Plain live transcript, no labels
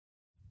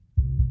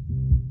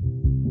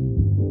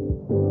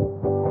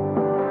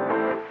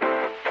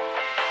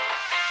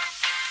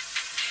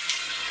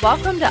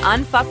Welcome to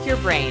Unfuck Your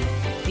Brain,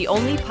 the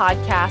only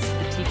podcast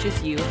that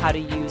teaches you how to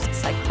use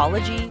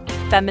psychology,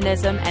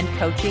 feminism, and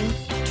coaching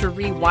to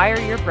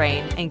rewire your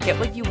brain and get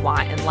what you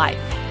want in life.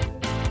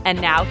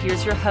 And now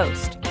here's your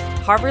host,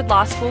 Harvard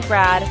Law School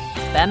grad,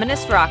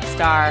 feminist rock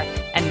star,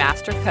 and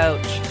master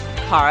coach,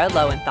 Cara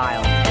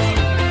Lowenthal.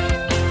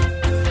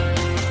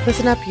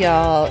 Listen up,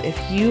 y'all. If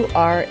you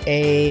are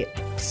a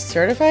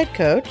certified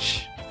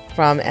coach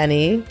from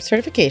any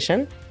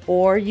certification,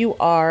 or you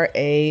are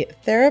a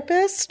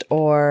therapist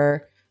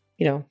or,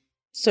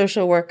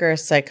 social worker,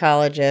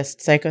 psychologist,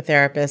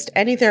 psychotherapist,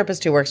 any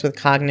therapist who works with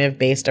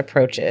cognitive-based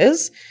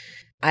approaches,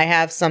 I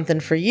have something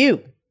for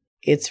you.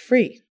 It's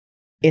free.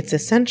 It's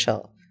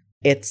essential.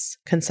 It's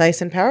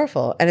concise and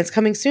powerful. And it's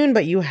coming soon,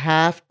 but you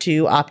have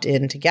to opt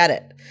in to get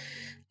it.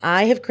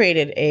 I have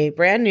created a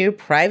brand new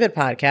private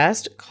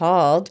podcast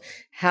called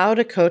How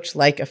to Coach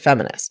Like a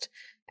Feminist,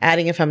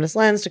 adding a feminist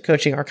lens to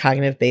coaching or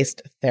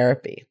cognitive-based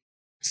therapy.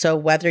 So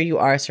whether you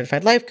are a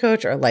certified life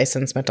coach or a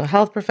licensed mental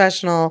health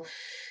professional,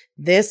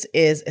 this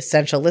is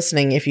essential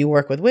listening if you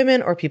work with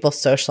women or people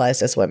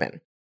socialized as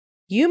women.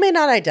 You may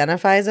not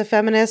identify as a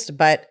feminist,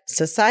 but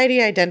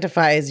society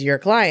identifies your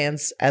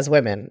clients as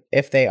women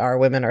if they are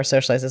women or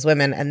socialized as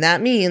women. And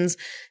that means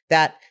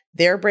that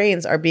their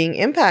brains are being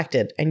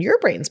impacted and your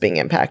brain's being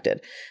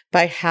impacted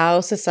by how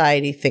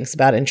society thinks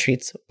about and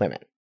treats women.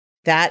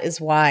 That is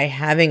why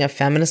having a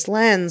feminist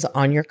lens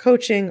on your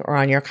coaching or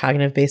on your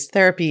cognitive-based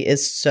therapy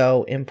is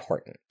so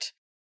important.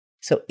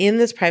 So in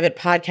this private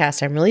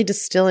podcast, I'm really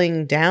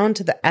distilling down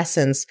to the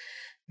essence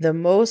the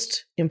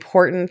most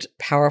important,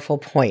 powerful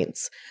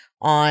points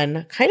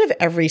on kind of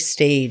every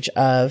stage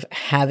of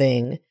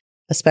having,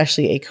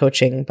 especially a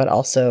coaching, but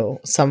also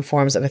some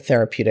forms of a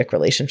therapeutic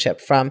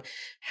relationship, from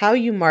how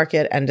you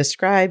market and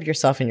describe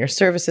yourself and your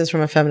services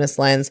from a feminist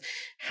lens,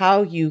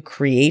 how you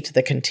create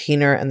the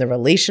container and the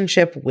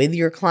relationship with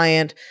your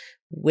client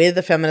with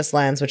a feminist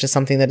lens, which is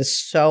something that is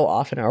so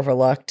often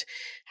overlooked,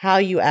 how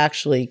you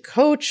actually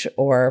coach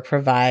or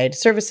provide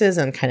services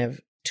and kind of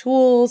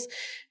tools,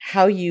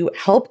 how you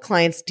help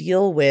clients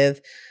deal with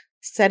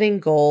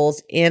setting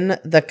goals in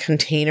the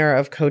container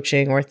of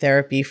coaching or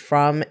therapy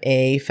from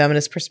a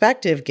feminist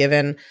perspective,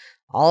 given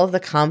all of the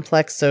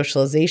complex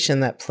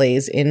socialization that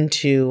plays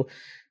into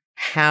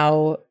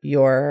how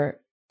your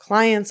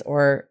clients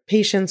or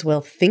patients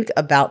will think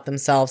about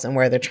themselves and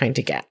where they're trying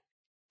to get.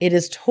 It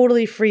is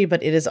totally free,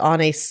 but it is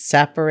on a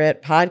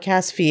separate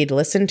podcast feed.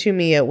 Listen to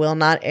me. It will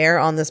not air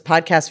on this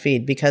podcast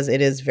feed because it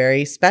is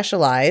very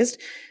specialized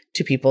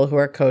to people who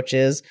are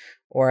coaches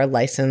or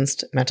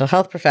licensed mental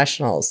health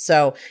professionals.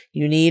 So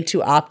you need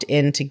to opt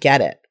in to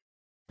get it.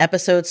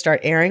 Episodes start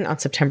airing on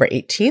September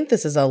 18th.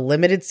 This is a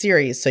limited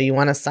series, so you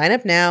want to sign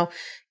up now,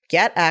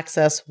 get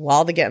access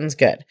while the getting's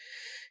good.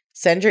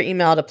 Send your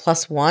email to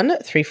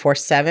 +1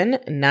 347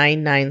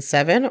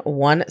 997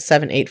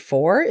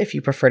 1784 if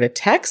you prefer to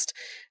text.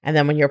 And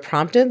then when you're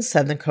prompted,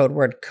 send the code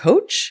word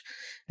coach.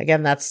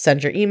 Again, that's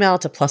send your email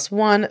to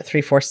 +1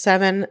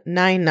 347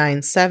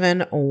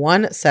 997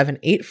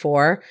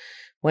 1784.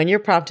 When you're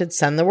prompted,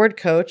 send the word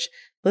coach.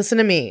 Listen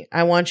to me.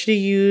 I want you to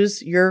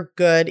use your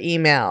good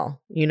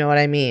email. You know what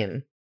I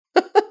mean?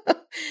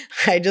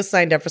 I just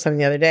signed up for something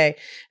the other day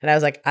and I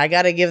was like, I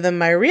got to give them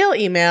my real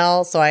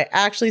email so I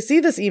actually see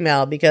this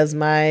email, because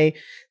my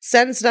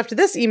send stuff to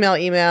this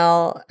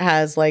email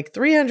has like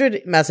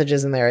 300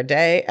 messages in there a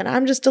day and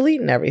I'm just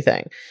deleting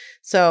everything.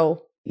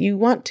 So you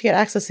want to get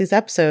access to these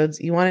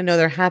episodes. You want to know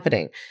they're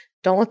happening.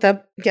 Don't let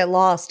them get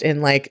lost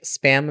in like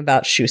spam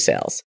about shoe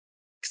sales.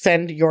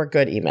 Send your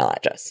good email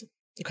address.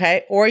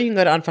 Okay. Or you can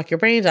go to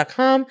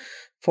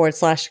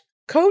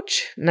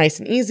unfuckyourbrain.com/coach. Nice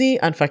and easy.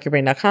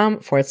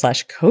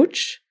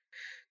 Unfuckyourbrain.com/coach.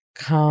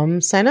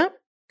 Come sign up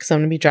because I'm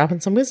going to be dropping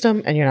some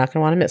wisdom and you're not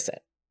going to want to miss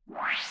it.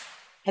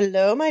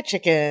 Hello, my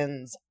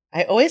chickens.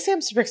 I always say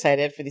I'm super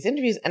excited for these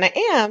interviews, and I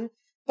am,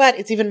 but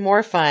it's even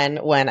more fun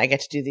when I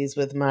get to do these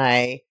with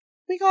we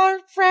call our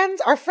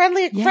friends, our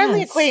friendly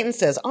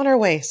acquaintances on our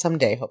way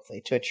someday,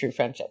 hopefully, to a true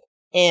friendship.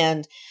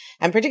 And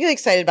I'm particularly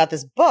excited about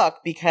this book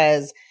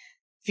because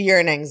fear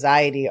and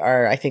anxiety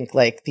are, I think,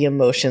 like the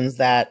emotions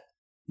that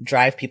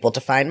drive people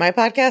to find my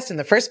podcast in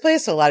the first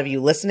place. So a lot of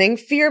you listening,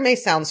 fear may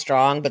sound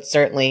strong, but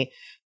certainly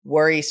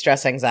worry,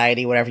 stress,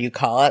 anxiety, whatever you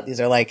call it, these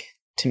are like,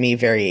 to me,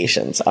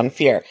 variations on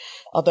fear.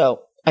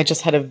 Although I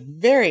just had a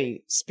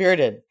very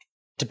spirited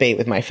debate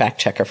with my fact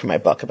checker for my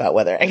book about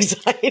whether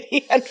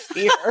anxiety and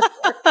fear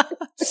are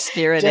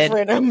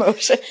different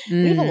emotions.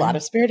 We have a lot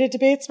of spirited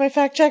debates, my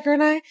fact checker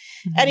and I.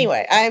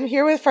 Anyway, I'm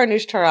here with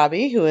Farnoosh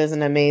Torabi, who is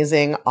an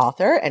amazing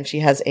author, and she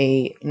has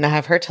I'm going to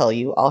have her tell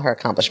you all her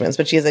accomplishments,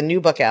 but she has a new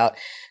book out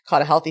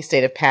called A Healthy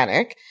State of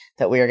Panic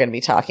that we are going to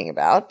be talking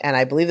about. And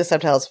I believe the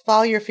subtitle is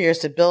Follow Your Fears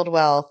to Build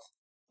Wealth.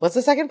 What's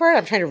the second part?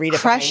 I'm trying to read it.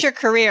 Crush your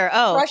career.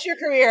 Oh, crush your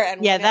career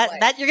and yeah, win at life.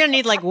 that you're gonna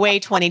need like way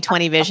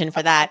 2020 vision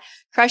for that.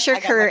 Crush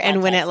your career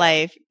and win at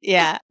life.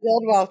 Yeah,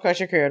 build wealth, crush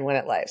your career, and win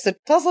at life. So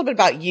tell us a little bit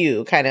about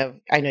you. Kind of,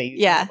 I know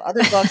you have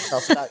other books. Tell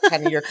us about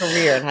kind of your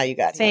career and how you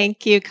got here.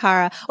 Thank you,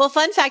 Cara. Well,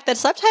 fun fact: that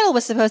subtitle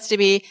was supposed to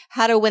be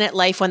 "How to Win at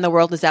Life When the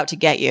World is Out to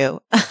Get You."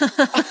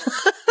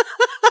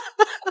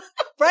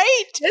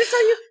 Right? Did I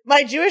tell you,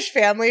 my Jewish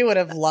family would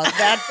have loved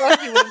that book.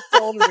 He would have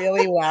sold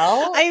really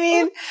well. I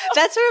mean,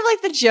 that's sort of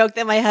like the joke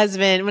that my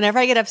husband, whenever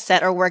I get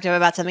upset or worked up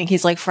about something,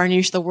 he's like,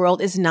 Farnoosh, the world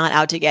is not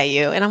out to get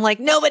you. And I'm like,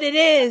 no, but it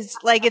is.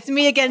 Like, it's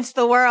me against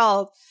the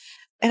world.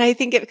 And I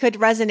think it could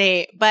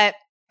resonate. But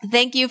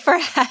thank you for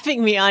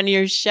having me on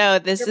your show. Your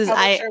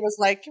publisher was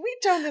like, can we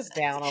tone this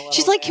down a little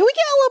She's like, bit? can we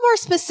get a little more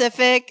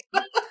specific?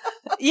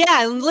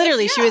 Yeah,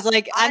 literally. She was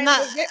like, I'm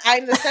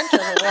the center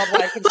of a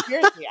worldwide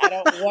conspiracy. I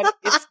don't want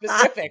it's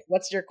specific.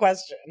 What's your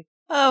question?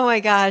 Oh my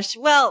gosh.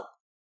 Well,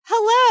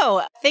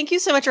 hello. Thank you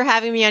so much for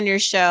having me on your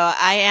show.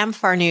 I am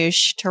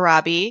Farnoosh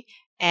Torabi,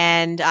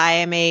 and I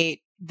am a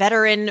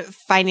veteran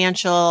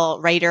financial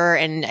writer.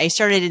 And I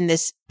started in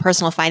this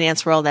personal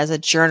finance world as a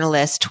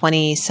journalist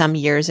 20 some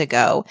years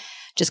ago,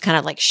 just kind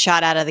of like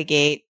shot out of the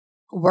gate,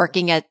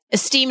 working at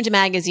esteemed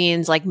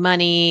magazines like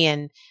Money,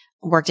 and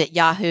worked at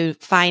Yahoo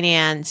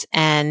Finance.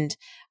 And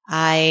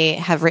I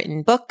have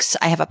written books.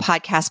 I have a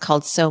podcast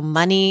called So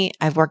Money.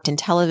 I've worked in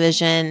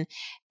television,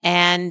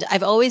 and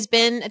I've always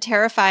been a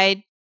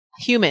terrified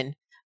human.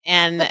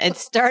 And it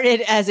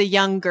started as a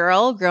young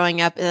girl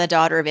growing up as a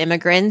daughter of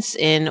immigrants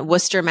in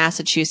Worcester,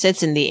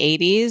 Massachusetts in the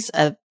 80s,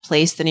 a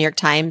place the New York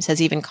Times has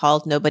even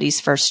called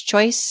nobody's first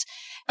choice.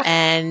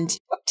 And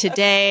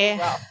today,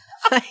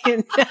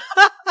 and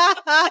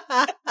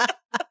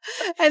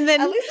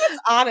then at least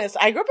it's honest.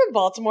 I grew up in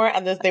Baltimore,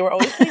 and they were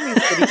always putting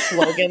these city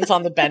slogans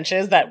on the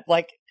benches that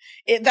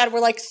that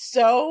were like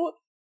so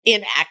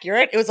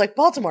inaccurate. It was like,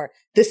 Baltimore,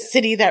 the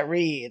city that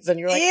reads, and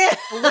you're like,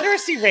 the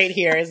literacy rate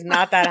here is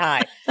not that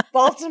high.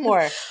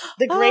 Baltimore,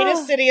 the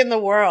greatest city in the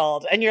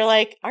world, and you're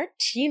like, our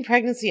teen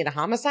pregnancy and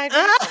homicide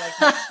rates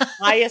are like the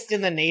highest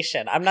in the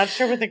nation. I'm not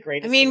sure what the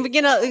greatest. I mean,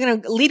 you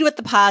know, lead with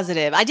the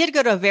positive. I did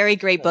go to a very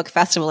great book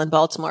festival in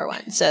Baltimore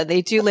once, so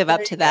they do live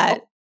up to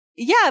that.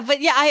 Yeah,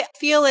 but yeah, I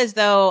feel as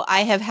though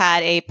I have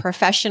had a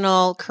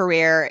professional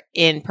career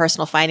in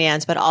personal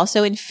finance, but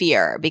also in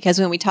fear, because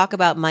when we talk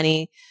about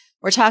money,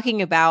 we're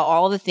talking about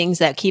all the things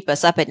that keep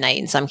us up at night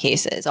in some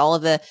cases, all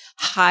of the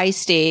high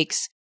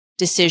stakes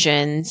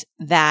decisions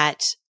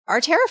that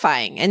are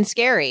terrifying and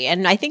scary.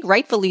 And I think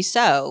rightfully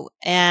so.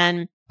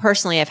 And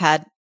personally, I've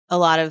had a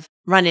lot of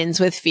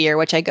run-ins with fear,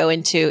 which I go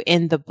into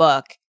in the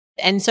book.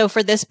 And so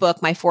for this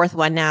book, my fourth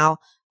one now,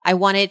 I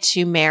wanted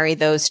to marry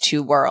those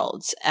two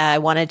worlds. I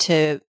wanted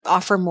to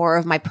offer more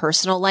of my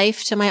personal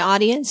life to my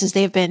audience, as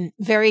they've been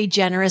very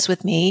generous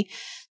with me.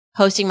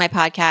 Hosting my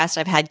podcast,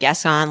 I've had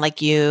guests on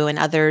like you and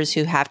others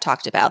who have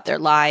talked about their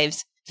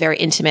lives very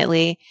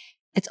intimately.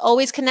 It's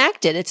always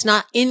connected. It's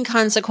not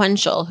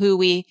inconsequential who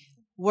we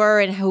were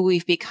and who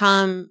we've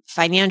become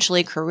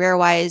financially,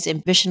 career-wise,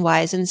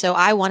 ambition-wise. And so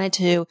I wanted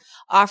to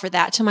offer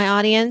that to my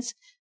audience,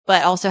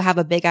 but also have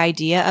a big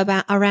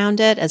idea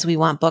around it, as we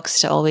want books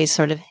to always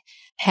sort of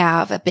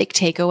have a big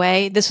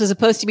takeaway. This was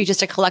supposed to be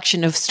just a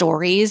collection of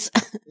stories,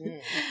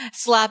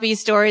 sloppy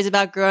stories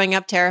about growing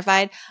up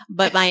terrified.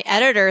 But my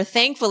editor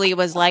thankfully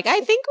was like, I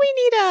think we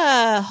need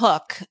a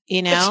hook,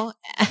 you know?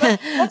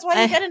 That's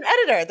why you get an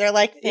editor. They're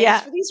like,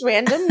 thanks for these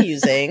random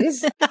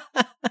musings.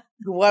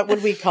 What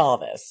would we call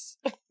this?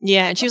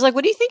 Yeah. And she was like,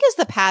 what do you think is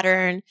the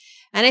pattern?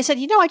 And I said,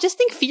 I just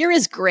think fear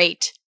is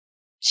great.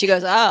 She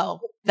goes,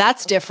 oh,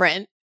 that's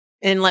different.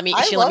 And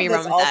she let me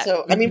run with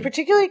that. I mean,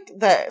 particularly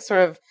the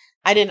sort of,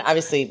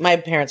 obviously, my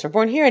parents were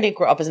born here. I didn't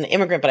grow up as an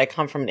immigrant, but I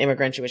come from an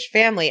immigrant Jewish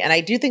family. And I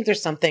do think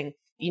there's something,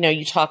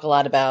 you talk a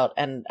lot about,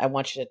 and I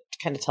want you to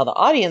kind of tell the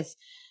audience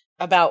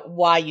about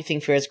why you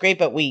think fear is great,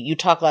 but you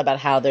talk a lot about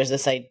how there's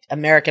this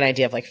American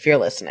idea of like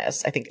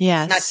fearlessness. I think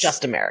not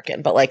just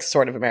American, but like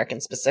sort of American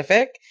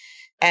specific.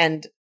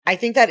 And I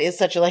think that is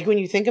such a, like, when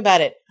you think about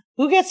it,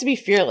 who gets to be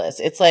fearless?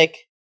 It's like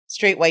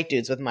straight white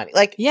dudes with money.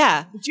 Like,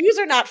 Jews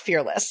are not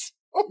fearless.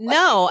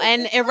 No.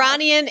 And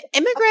Iranian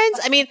immigrants,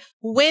 I mean,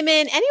 women,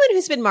 anyone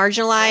who's been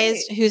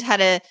marginalized, who's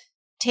had a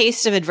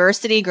taste of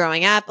adversity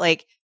growing up,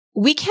 like,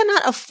 we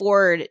cannot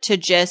afford to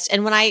just,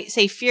 and when I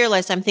say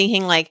fearless, I'm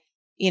thinking like,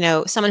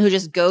 someone who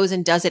just goes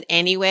and does it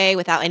anyway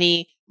without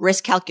any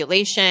risk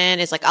calculation.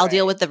 Is like, I'll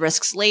deal with the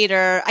risks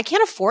later. I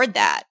can't afford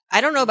that.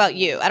 I don't know about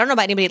you. I don't know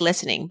about anybody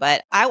listening,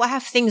 but I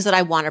have things that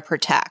I want to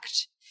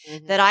protect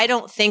that I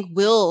don't think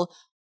will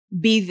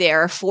be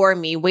there for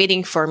me,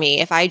 waiting for me,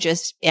 if I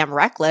just am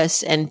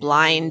reckless and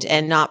blind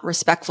and not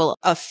respectful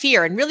of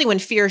fear. And really, when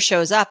fear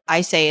shows up,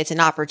 I say it's an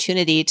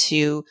opportunity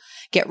to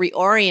get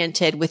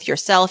reoriented with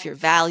yourself, your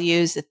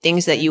values, the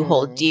things that you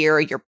hold dear,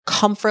 your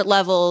comfort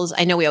levels.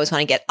 I know we always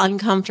want to get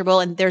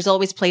uncomfortable, and there's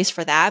always place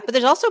for that, but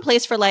there's also a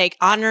place for like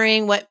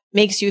honoring what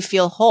makes you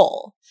feel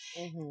whole.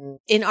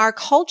 In our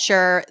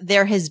culture,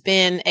 there has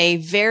been a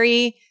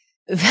very,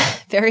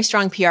 very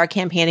strong PR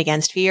campaign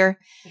against fear.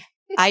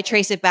 I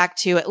trace it back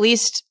to at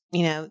least,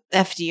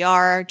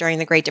 FDR during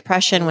the Great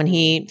Depression, when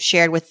he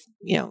shared with,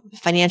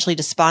 financially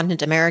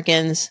despondent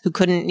Americans who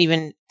couldn't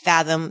even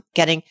fathom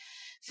getting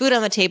food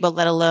on the table,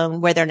 let alone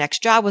where their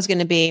next job was going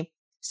to be,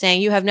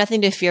 saying, you have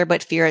nothing to fear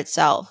but fear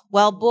itself.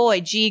 Well,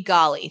 boy, gee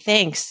golly,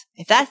 thanks.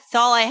 If that's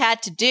all I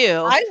had to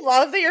do. I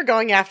love that you're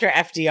going after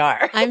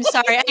FDR. I'm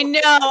sorry. I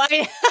know.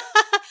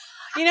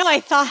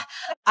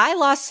 I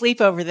lost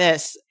sleep over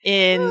this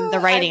in the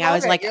writing. I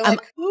was like,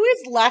 who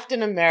is left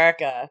in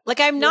America? Like,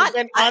 I'm not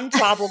been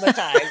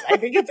unproblematized. I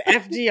think it's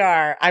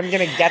FDR. I'm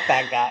going to get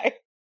that guy.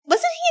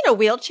 Wasn't he in a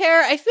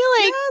wheelchair? I feel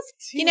like,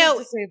 yes, he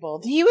was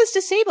disabled. He was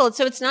disabled.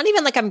 So it's not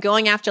even like I'm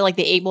going after like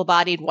the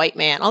able-bodied white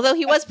man, although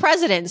he was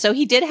president. So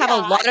he did have a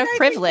lot of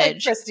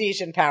privilege. Like, prestige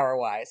and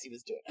power-wise, he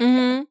was doing it.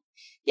 Mm-hmm.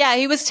 Yeah,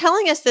 he was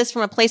telling us this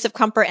from a place of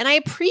comfort. And I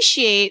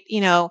appreciate,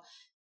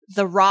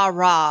 the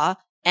rah-rah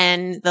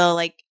and the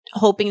like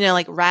hoping to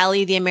like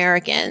rally the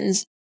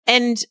Americans.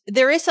 And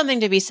there is something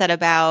to be said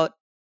about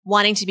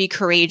wanting to be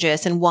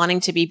courageous and wanting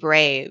to be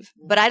brave.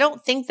 But I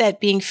don't think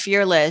that being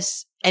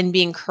fearless and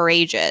being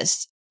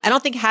courageous, I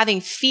don't think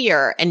having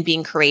fear and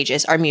being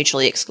courageous are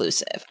mutually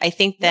exclusive. I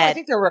think that I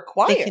think they're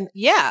required.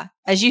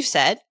 As you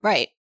said,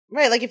 right.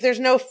 Right. Like if there's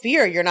no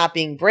fear, you're not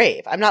being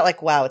brave. I'm not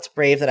like, wow, it's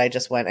brave that I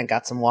just went and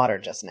got some water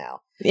just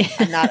now.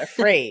 I'm not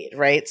afraid.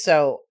 Right.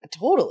 So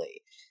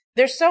totally.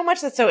 There's so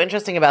much that's so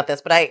interesting about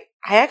this, but I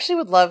actually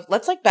would love,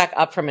 let's like back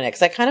up for a minute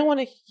because I kind of want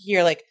to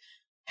hear like,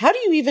 how do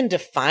you even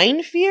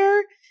define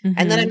fear? Mm-hmm.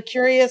 And then I'm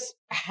curious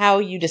how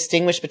you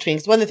distinguish between,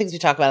 because one of the things we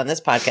talk about on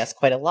this podcast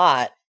quite a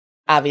lot,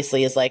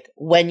 obviously, is like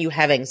when you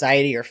have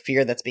anxiety or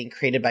fear that's being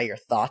created by your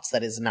thoughts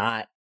that is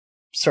not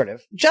sort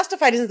of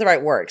justified isn't the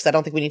right word, because I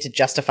don't think we need to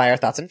justify our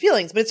thoughts and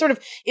feelings, but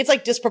it's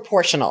like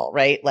disproportional,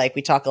 right? Like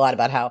we talk a lot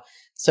about how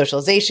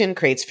socialization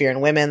creates fear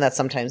in women that's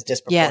sometimes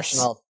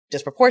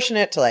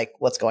disproportionate to like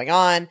what's going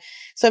on.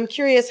 So I'm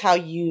curious how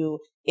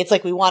it's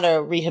like we want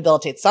to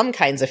rehabilitate some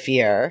kinds of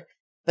fear,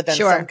 but then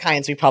some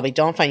kinds we probably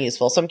don't find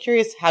useful. So I'm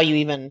curious how you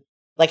even,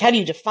 like, how do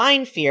you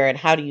define fear and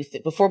how do you,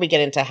 before we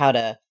get into how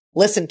to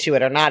listen to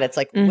it or not, it's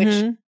like,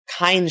 which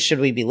kinds should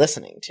we be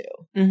listening to?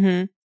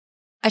 Mm-hmm.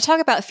 I talk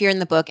about fear in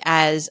the book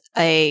as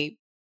a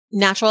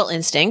natural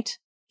instinct.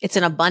 It's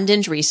an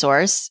abundant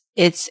resource.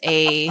 It's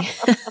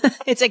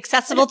it's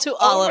accessible to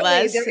all of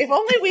us. If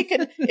only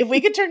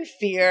we could turn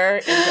fear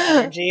into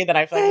energy, then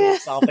I feel like we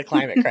would solve the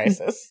climate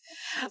crisis.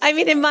 I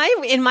mean, in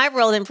my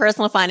world in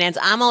personal finance,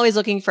 I'm always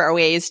looking for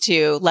ways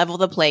to level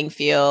the playing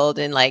field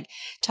and like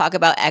talk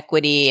about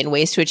equity and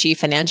ways to achieve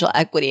financial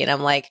equity. And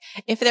I'm like,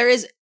 if there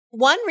is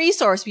one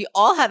resource we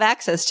all have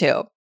access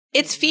to,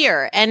 it's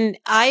fear. And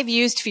I've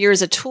used fear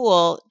as a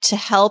tool to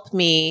help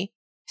me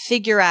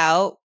figure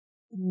out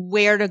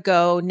where to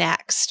go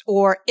next,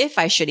 or if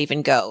I should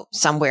even go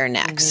somewhere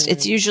next.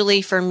 It's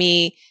usually for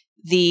me,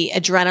 the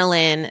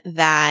adrenaline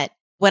that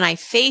when I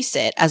face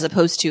it, as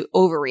opposed to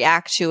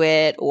overreact to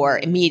it or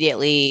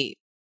immediately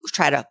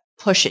try to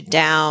push it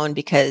down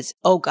because,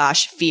 oh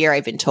gosh, fear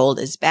I've been told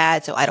is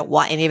bad. So I don't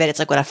want any of it. It's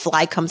like when a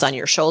fly comes on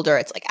your shoulder,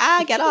 it's like,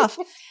 get off.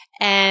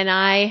 And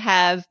I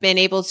have been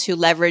able to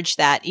leverage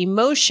that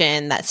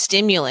emotion, that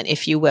stimulant,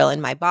 if you will,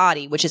 in my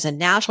body, which is a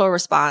natural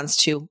response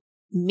to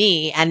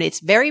me. And it's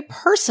very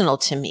personal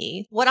to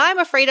me. What I'm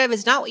afraid of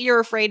is not what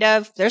you're afraid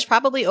of. There's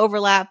probably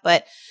overlap,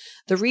 but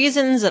the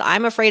reasons that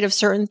I'm afraid of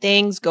certain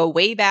things go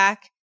way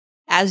back,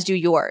 as do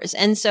yours.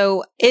 And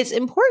so it's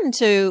important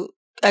to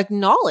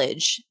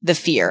acknowledge the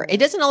fear. It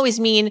doesn't always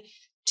mean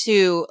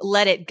to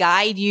let it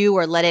guide you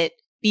or let it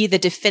be the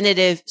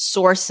definitive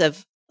source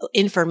of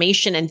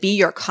information and be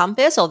your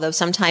compass, although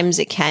sometimes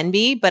it can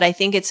be. But I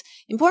think it's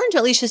important to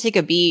at least just take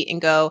a beat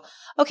and go,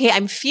 okay,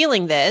 I'm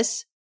feeling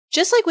this.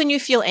 Just like when you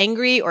feel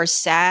angry or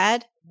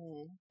sad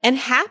and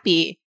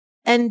happy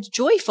and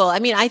joyful. I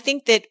mean, I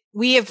think that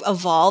we have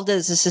evolved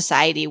as a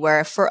society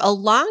where for a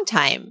long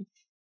time,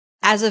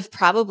 as of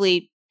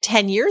probably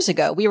 10 years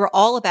ago, we were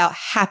all about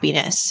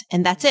happiness.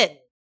 And that's it.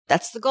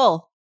 That's the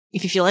goal.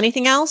 If you feel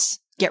anything else,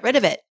 get rid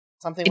of it.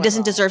 It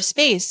doesn't deserve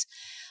space.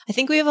 I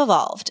think we have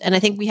evolved. And I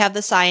think we have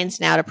the science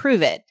now to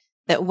prove it,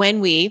 that when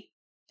we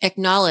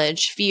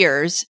acknowledge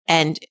fears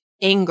and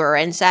anger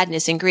and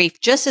sadness and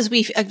grief, just as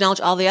we acknowledge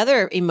all the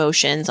other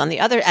emotions on the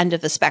other end of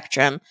the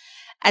spectrum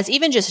as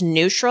even just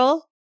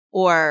neutral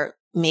or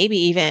maybe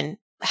even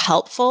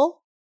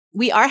helpful,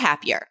 we are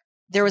happier.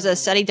 There was a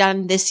study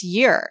done this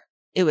year.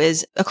 It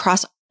was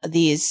across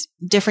these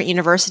different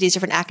universities,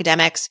 different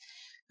academics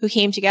who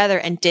came together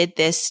and did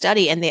this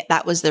study. And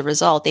that was the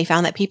result. They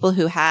found that people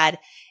who had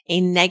a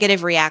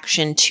negative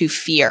reaction to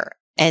fear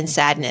and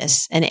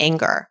sadness and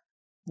anger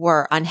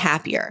were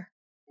unhappier.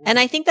 And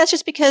I think that's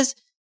just because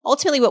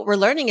ultimately what we're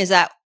learning is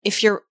that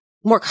if you're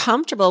more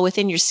comfortable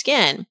within your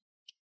skin,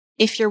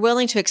 if you're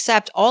willing to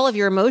accept all of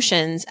your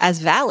emotions as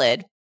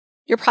valid,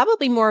 you're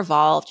probably more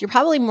evolved. You're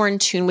probably more in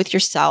tune with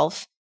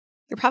yourself.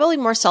 You're probably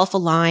more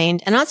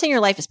self-aligned. And I'm not saying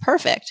your life is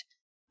perfect,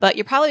 but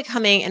you're probably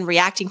coming and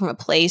reacting from a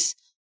place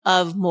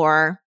of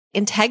more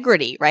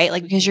integrity, right?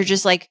 Like, because you're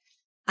just like,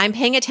 I'm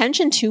paying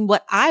attention to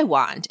what I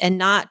want and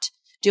not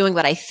doing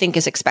what I think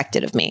is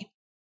expected of me.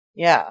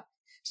 Yeah.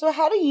 So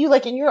how do you,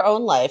 like in your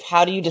own life,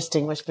 how do you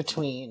distinguish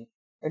between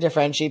or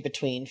differentiate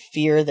between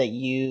fear that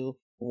you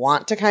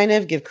want to kind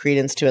of give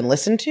credence to and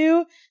listen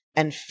to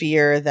and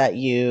fear that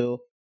you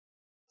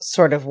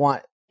sort of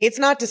want? It's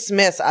not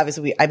dismiss,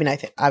 obviously. I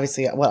think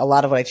obviously a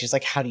lot of what I teach is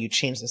like, how do you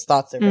change those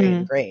thoughts? They're very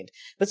ingrained,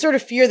 but sort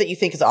of fear that you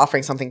think is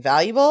offering something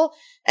valuable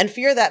and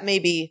fear that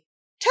maybe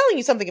telling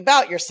you something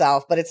about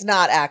yourself, but it's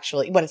not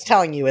actually what it's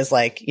telling you is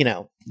like,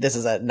 this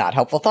is a not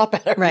helpful thought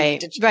pattern.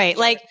 Right. Right.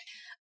 Like,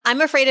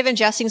 I'm afraid of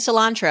ingesting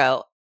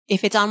cilantro.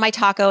 If it's on my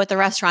taco at the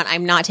restaurant,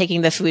 I'm not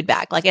taking the food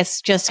back. Like,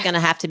 it's just going to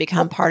have to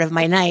become part of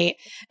my night,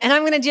 and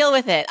I'm going to deal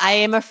with it. I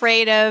am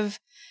afraid of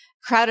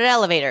crowded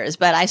elevators,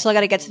 but I still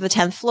got to get to the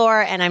 10th floor.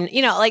 And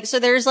I'm, so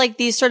there's like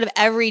these sort of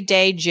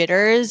everyday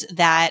jitters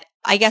that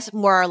I guess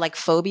more are like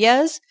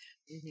phobias.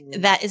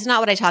 That is not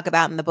what I talk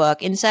about in the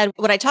book. Instead,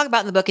 what I talk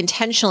about in the book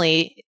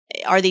intentionally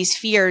are these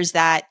fears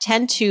that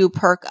tend to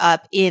perk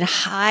up in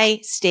high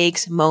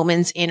stakes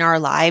moments in our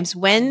lives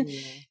when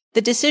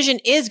the decision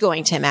is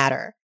going to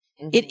matter.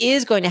 It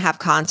is going to have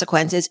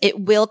consequences. It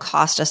will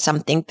cost us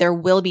something. There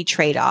will be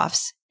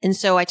trade-offs. And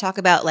so I talk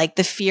about like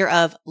the fear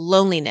of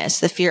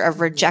loneliness, the fear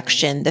of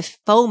rejection, the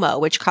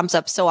FOMO, which comes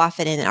up so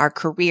often in our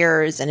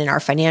careers and in our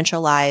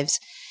financial lives,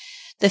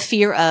 the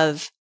fear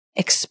of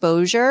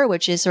exposure,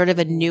 which is sort of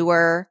a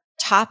newer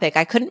topic.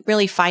 I couldn't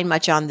really find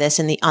much on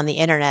this on the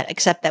internet,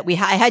 except that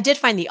I did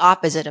find the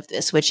opposite of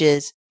this, which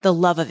is the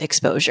love of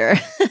exposure.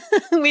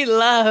 We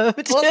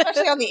loved. Well,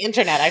 especially on the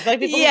internet. I feel like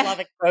people who love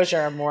exposure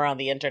are more on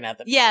the internet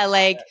than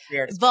like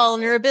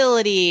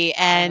vulnerability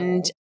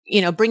and,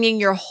 bringing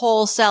your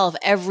whole self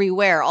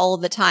everywhere all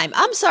the time.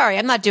 I'm sorry,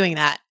 I'm not doing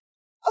that.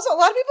 Also, a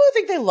lot of people who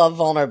think they love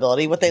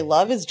vulnerability, what they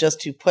love is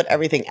just to put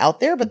everything out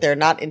there, but they're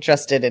not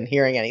interested in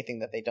hearing anything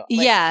that they don't.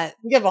 Like,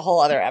 we have a whole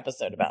other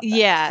episode about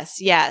that.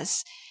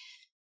 Yes.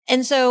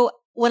 And so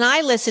when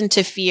I listen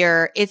to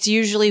fear, it's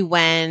usually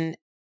when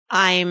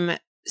I'm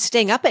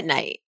staying up at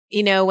night,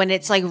 when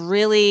it's like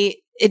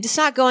really, it's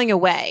not going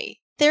away.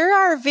 There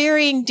are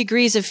varying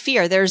degrees of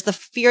fear. There's the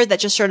fear that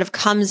just sort of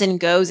comes and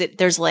goes.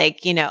 There's like,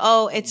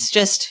 it's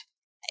just,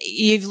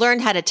 you've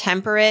learned how to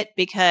temper it,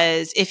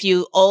 because if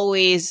you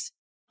always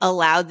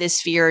allowed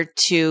this fear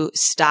to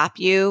stop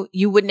you,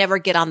 you would never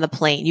get on the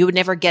plane. You would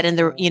never get in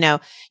the,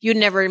 you'd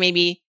never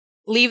maybe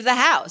leave the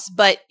house,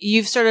 but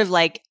you've sort of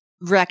like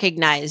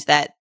recognized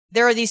that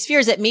there are these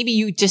fears that maybe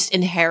you just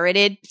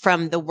inherited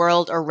from the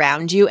world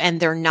around you and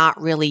they're not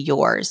really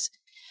yours.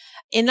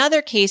 In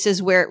other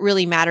cases where it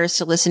really matters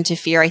to listen to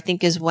fear, I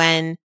think is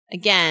when,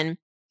 again,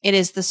 it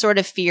is the sort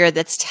of fear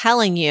that's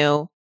telling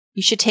you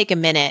should take a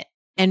minute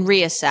and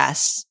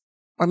reassess,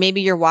 or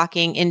maybe you're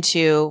walking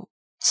into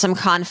some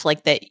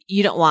conflict that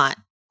you don't want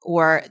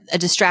or a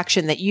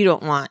distraction that you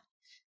don't want.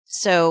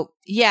 So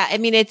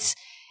it's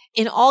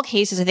in all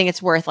cases, I think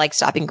it's worth like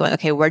stopping, going,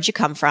 okay, where'd you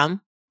come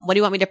from? What do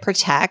you want me to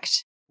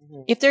protect?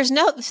 If there's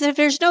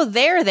no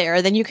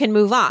there, then you can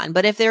move on.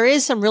 But if there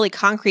is some really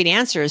concrete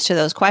answers to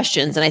those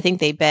questions, then I think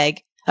they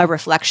beg a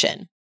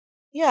reflection.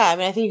 Yeah. I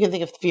mean, I think you can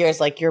think of fear as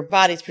like your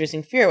body's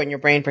producing fear when your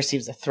brain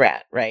perceives a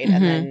threat, right?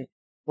 And then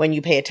when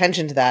you pay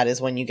attention to that is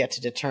when you get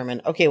to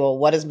determine, okay, well,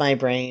 what is my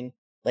brain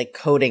like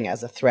coding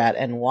as a threat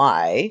and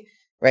why,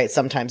 right?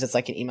 Sometimes it's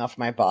like an email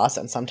from my boss,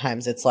 and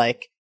sometimes it's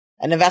like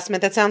an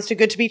investment that sounds too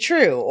good to be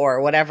true,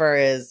 or whatever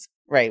is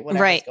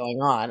whatever's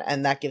going on.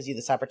 And that gives you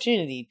this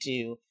opportunity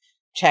to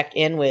check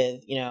in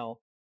with,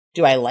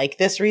 do I like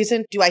this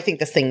reason? Do I think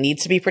this thing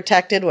needs to be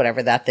protected,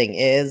 whatever that thing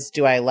is?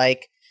 Do I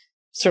like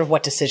sort of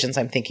what decisions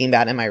I'm thinking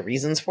about and my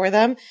reasons for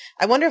them?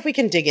 I wonder if we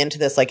can dig into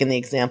this, like in the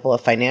example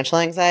of financial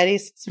anxiety,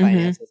 since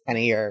finance is kind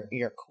of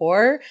your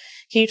core.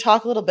 Can you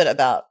talk a little bit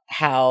about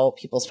how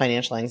people's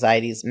financial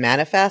anxieties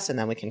manifest, and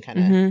then we can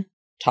kind of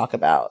talk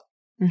about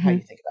how you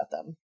think about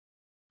them?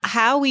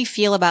 How we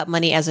feel about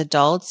money as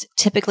adults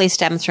typically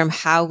stems from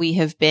how we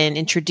have been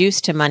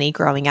introduced to money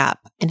growing up,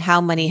 and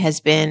how money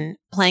has been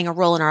playing a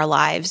role in our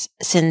lives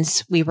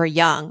since we were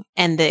young,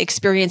 and the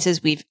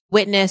experiences we've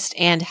witnessed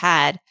and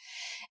had.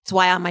 It's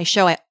why on my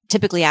show, I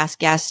typically ask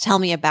guests, tell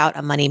me about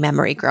a money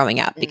memory growing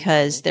up,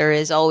 because there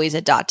is always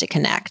a dot to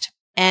connect.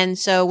 And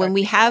so when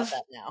we have,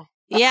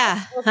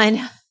 I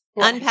know,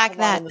 unpack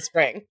that in the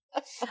spring.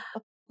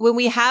 When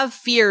we have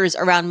fears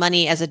around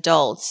money as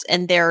adults,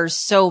 and there's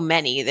so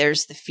many,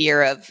 there's the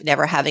fear of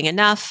never having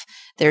enough.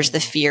 There's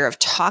the fear of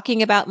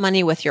talking about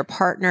money with your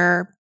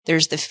partner.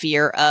 There's the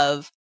fear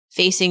of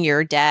facing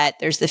your debt.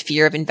 There's the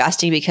fear of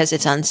investing because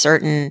it's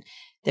uncertain.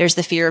 There's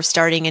the fear of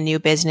starting a new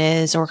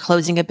business or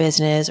closing a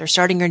business or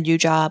starting a new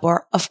job,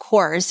 or of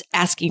course,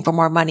 asking for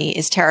more money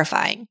is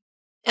terrifying.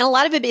 And a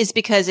lot of it is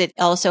because it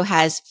also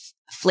has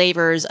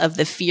flavors of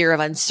the fear of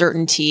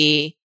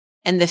uncertainty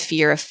and the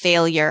fear of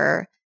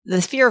failure.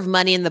 The fear of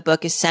money in the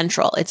book is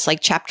central. It's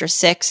like chapter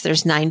 6,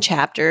 there's 9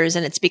 chapters.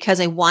 And it's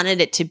because I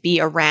wanted it to be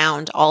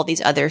around all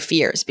these other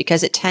fears,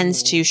 because it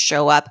tends to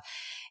show up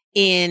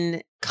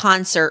in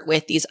concert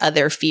with these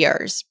other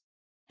fears.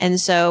 And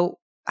so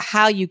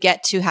how you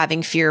get to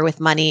having fear with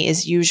money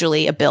is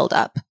usually a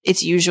buildup.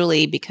 It's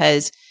usually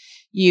because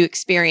you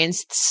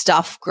experienced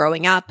stuff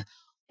growing up,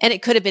 and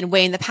it could have been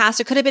way in the past.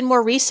 It could have been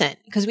more recent,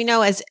 because we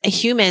know as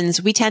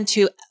humans, we tend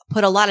to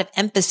put a lot of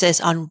emphasis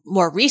on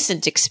more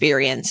recent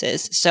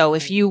experiences. So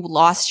if you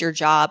lost your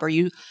job, or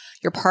your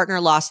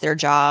partner lost their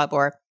job,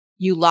 or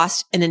you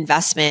lost an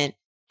investment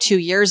 2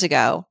 years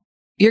ago,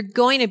 you're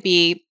going to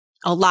be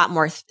a lot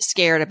more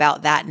scared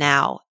about that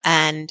now,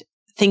 and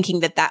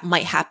thinking that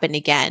might happen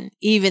again,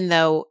 even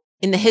though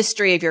in the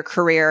history of your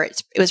career,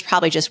 it was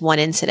probably just one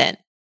incident,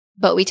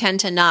 but we tend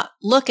to not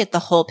look at the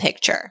whole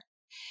picture.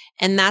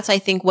 And that's, I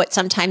think, what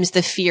sometimes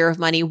the fear of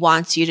money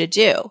wants you to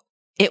do.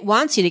 It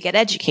wants you to get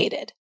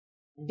educated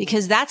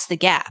because that's the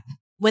gap.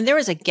 When there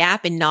is a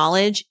gap in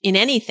knowledge in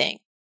anything,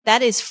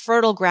 that is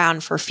fertile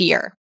ground for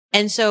fear.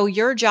 And so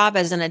your job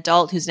as an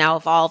adult who's now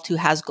evolved, who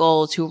has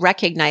goals, who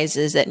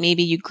recognizes that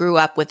maybe you grew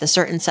up with a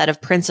certain set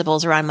of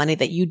principles around money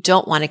that you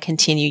don't want to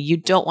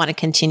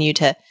continue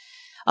to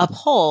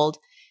uphold,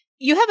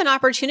 you have an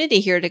opportunity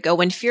here to go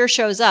when fear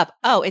shows up.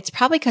 Oh, it's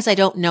probably because I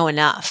don't know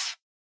enough.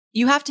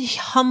 You have to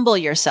humble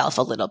yourself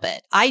a little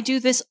bit. I do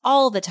this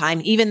all the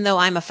time, even though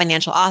I'm a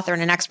financial author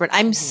and an expert.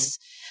 I'm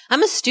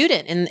a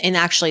student in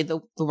actually the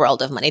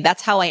world of money.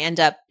 That's how I end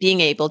up being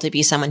able to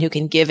be someone who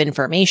can give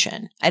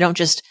information. I don't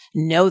just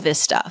know this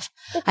stuff.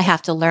 I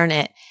have to learn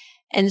it.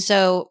 And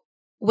so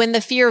when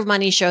the fear of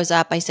money shows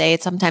up, I say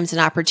it's sometimes an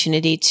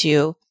opportunity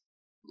to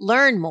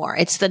learn more.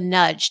 It's the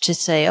nudge to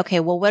say,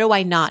 okay, well, what do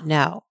I not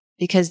know?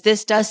 Because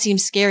this does seem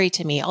scary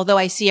to me. Although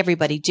I see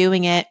everybody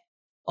doing it,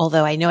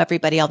 although I know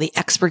all the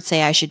experts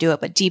say I should do it,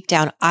 but deep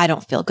down, I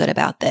don't feel good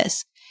about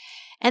this.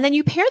 And then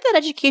you pair that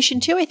education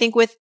too, I think,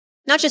 with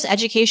not just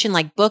education,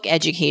 like book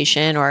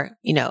education or,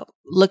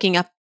 looking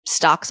up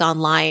stocks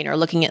online or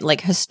looking at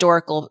like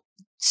historical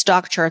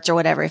stock charts or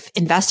whatever, if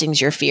investing's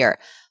your fear.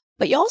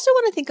 But you also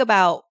want to think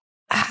about,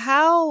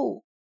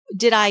 how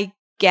did I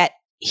get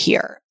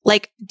here?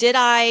 Like, did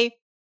I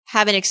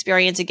have an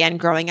experience again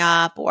growing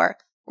up, or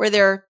were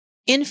there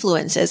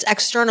influences,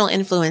 external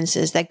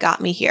influences that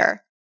got me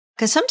here?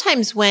 Because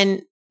sometimes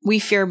when we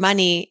fear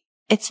money,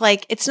 it's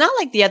not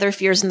like the other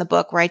fears in the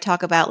book where I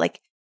talk about like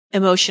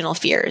emotional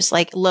fears,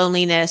 like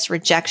loneliness,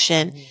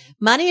 rejection.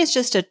 Money is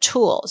just a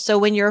tool. So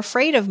when you're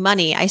afraid of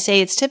money, I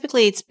say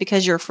it's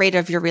because you're afraid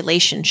of your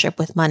relationship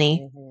with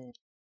money.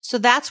 So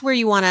that's where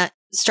you want to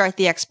start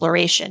the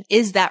exploration,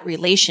 is that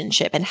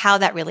relationship and how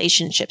that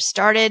relationship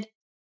started,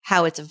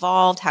 how it's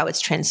evolved, how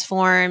it's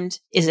transformed.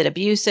 Is it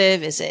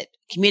abusive? Is it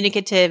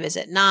communicative? Is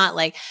it not?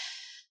 Like,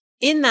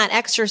 in that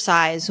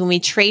exercise, when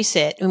we trace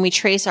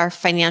our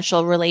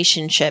financial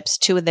relationships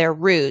to their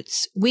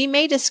roots, we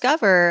may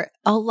discover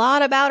a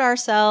lot about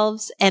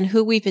ourselves and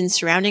who we've been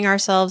surrounding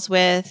ourselves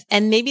with,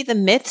 and maybe the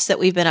myths that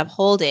we've been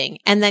upholding.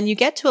 And then you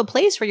get to a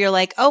place where you're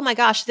like, oh my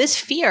gosh, this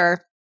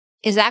fear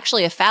is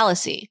actually a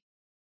fallacy.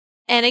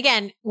 And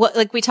again, what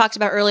like we talked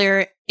about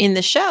earlier in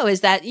the show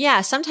is that,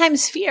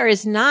 sometimes fear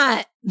is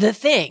not the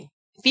thing.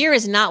 Fear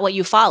is not what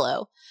you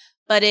follow,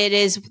 but it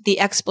is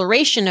the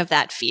exploration of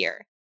that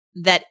fear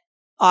that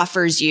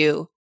offers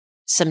you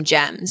some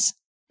gems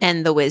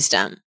and the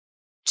wisdom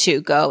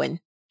to go and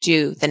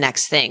do the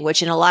next thing,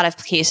 which in a lot of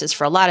cases,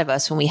 for a lot of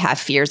us, when we have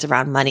fears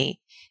around money,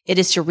 it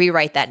is to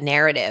rewrite that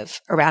narrative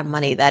around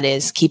money that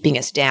is keeping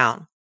us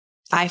down.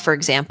 I, for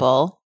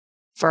example,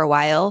 for a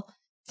while,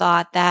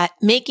 thought that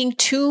making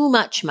too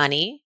much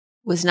money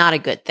was not a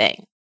good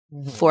thing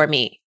for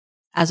me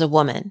as a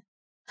woman.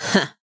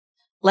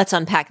 Let's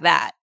unpack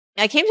that.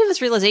 I came to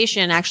this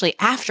realization actually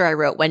after I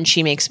wrote When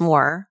She Makes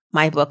More,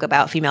 my book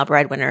about female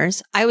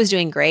breadwinners. I was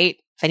doing great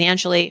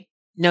financially.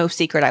 No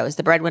secret, I was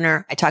the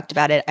breadwinner. I talked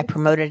about it. I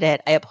promoted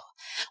it. I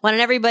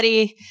wanted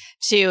everybody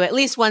to, at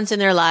least once in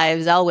their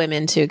lives, all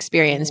women, to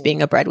experience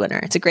being a breadwinner.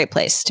 It's a great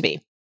place to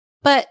be.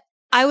 But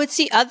I would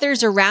see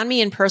others around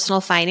me in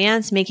personal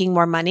finance making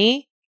more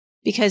money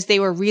because they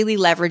were really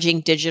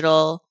leveraging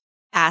digital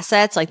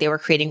assets. Like, they were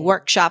creating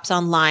workshops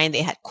online.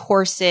 They had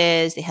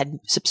courses, they had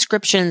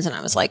subscriptions. And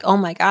I was like, oh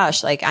my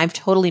gosh, like, I've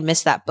totally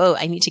missed that boat.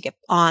 I need to get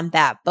on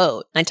that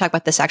boat. And I talk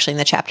about this actually in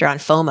the chapter on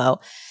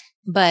FOMO,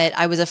 but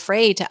I was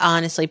afraid to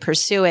honestly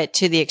pursue it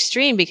to the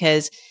extreme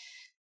because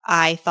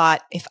I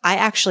thought, if I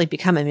actually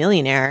become a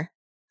millionaire,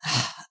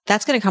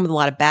 that's going to come with a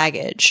lot of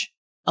baggage.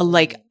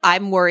 Like,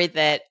 I'm worried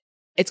that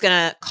it's going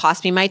to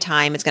cost me my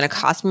time. It's going to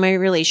cost me my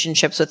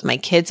relationships with my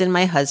kids and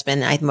my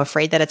husband. I'm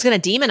afraid that it's going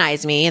to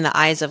demonize me in the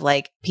eyes of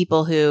like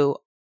people who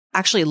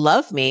actually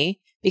love me.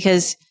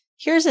 Because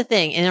here's the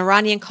thing, in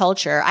Iranian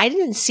culture, I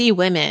didn't see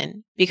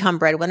women become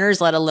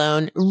breadwinners, let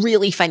alone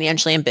really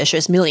financially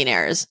ambitious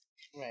millionaires.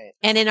 Right.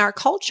 And in our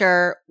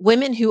culture,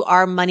 women who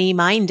are money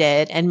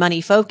minded and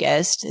money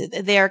focused,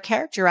 they are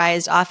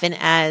characterized often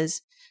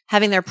as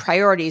having their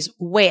priorities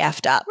way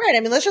effed up. Right. I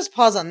mean, let's just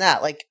pause on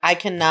that. Like, I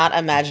cannot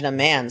imagine a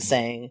man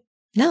saying,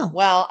 no,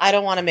 well, I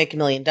don't want to make $1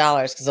 million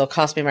because it'll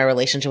cost me my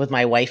relationship with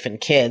my wife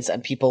and kids,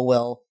 and people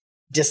will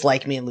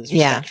dislike me and lose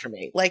respect for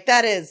me. Like,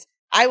 that is,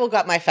 I will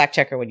go, my fact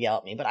checker would yell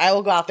at me, but I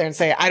will go out there and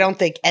say, I don't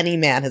think any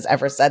man has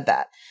ever said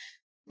that.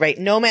 Right.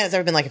 No man has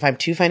ever been like, if I'm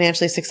too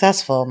financially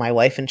successful, my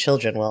wife and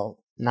children will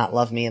not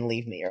love me and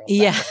leave me. Or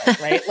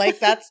right. Like,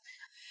 that's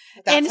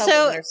and how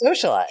so they're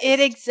socialized.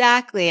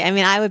 Exactly. I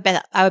mean, I would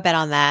bet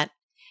on that.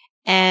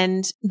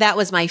 And that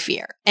was my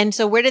fear. And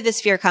so where did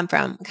this fear come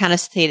from? Kind of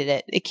stated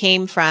it. It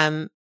came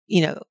from,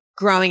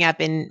 growing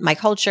up in my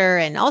culture,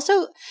 and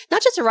also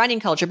not just Iranian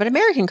culture, but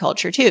American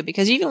culture too,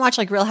 because you even watch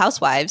like Real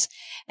Housewives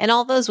and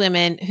all those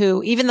women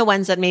who, even the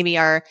ones that maybe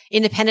are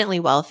independently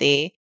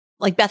wealthy,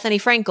 like Bethany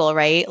Frankel,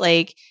 right?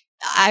 Like,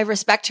 I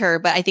respect her,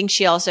 but I think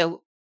she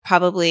also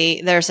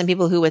probably there are some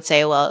people who would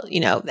say, well,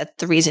 that's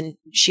the reason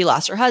she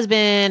lost her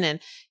husband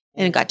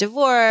and got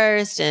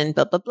divorced and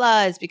blah, blah,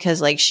 blah, is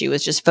because like she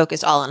was just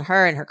focused all on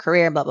her and her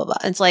career, blah, blah, blah.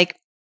 It's like,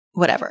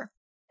 whatever.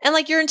 And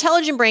like your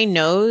intelligent brain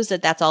knows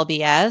that that's all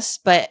BS,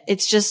 but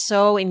it's just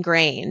so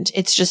ingrained.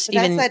 It's just but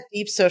that's that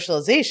deep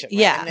socialization. Right?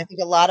 Yeah. And I think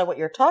a lot of what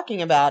you're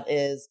talking about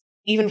is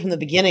even from the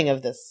beginning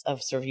of this,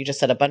 of sort of, you just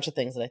said a bunch of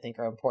things that I think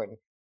are important.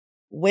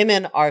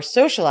 Women are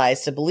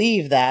socialized to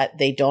believe that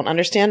they don't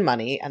understand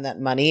money and that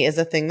money is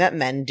a thing that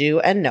men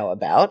do and know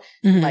about.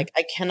 Mm-hmm. Like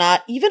I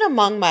cannot, even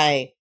among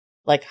my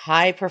like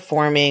high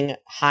performing,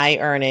 high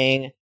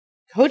earning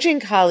coaching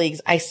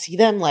colleagues, I see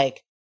them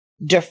like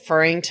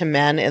deferring to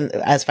men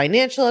as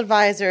financial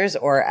advisors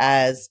or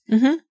as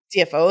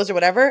CFOs or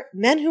whatever,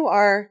 men who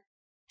are,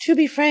 to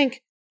be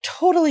frank,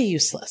 totally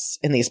useless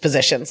in these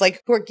positions,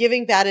 like who are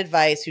giving bad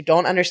advice, who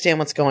don't understand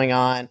what's going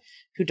on,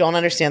 who don't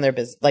understand their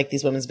business, like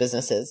these women's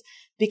businesses,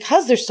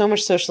 because there's so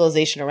much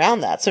socialization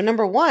around that. So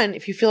number one,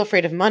 if you feel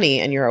afraid of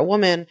money and you're a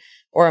woman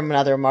or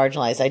another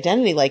marginalized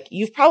identity, like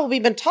you've probably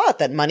been taught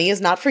that money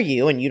is not for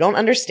you and you don't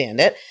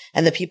understand it.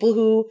 And the people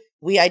who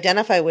we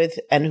identify with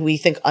and who we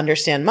think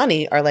understand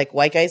money are like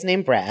white guys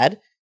named Brad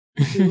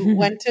who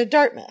went to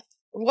Dartmouth,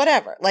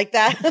 whatever, like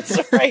that's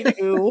right.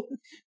 Who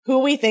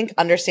we think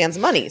understands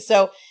money.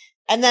 So,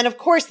 and then of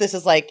course, this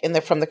is like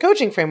from the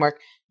coaching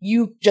framework,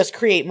 you just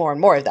create more and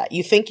more of that.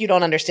 You think you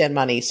don't understand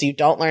money, so you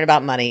don't learn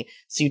about money,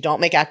 so you don't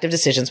make active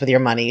decisions with your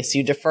money, so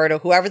you defer to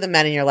whoever the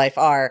men in your life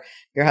are,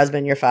 your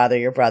husband, your father,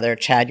 your brother,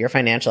 Chad, your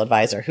financial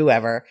advisor,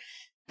 whoever.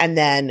 And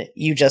then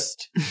you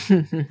just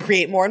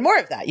create more and more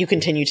of that. You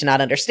continue to not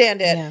understand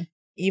it. Yeah.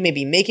 You may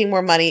be making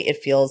more money.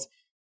 It feels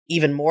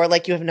even more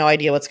like you have no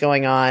idea what's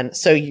going on.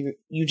 So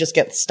you just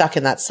get stuck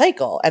in that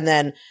cycle. And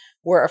then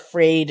we're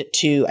afraid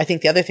to, I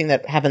think the other thing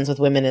that happens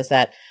with women is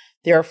that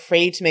they're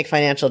afraid to make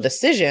financial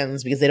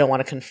decisions because they don't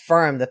want to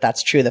confirm that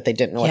that's true, that they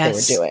didn't know what they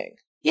were doing.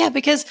 Yeah,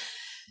 because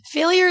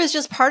failure is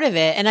just part of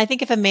it. And I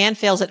think if a man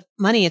fails at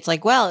money, it's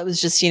like, well, it was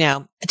just,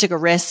 I took a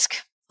risk.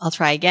 I'll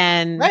try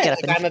again. Right.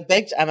 Like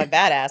I'm a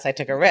badass. I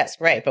took a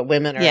risk. Right. But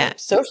women are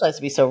socialized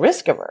to be so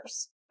risk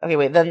averse. Okay.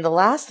 Wait. Then the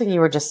last thing you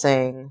were just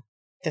saying,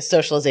 the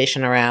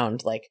socialization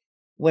around like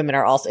women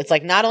are also, it's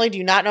like, not only do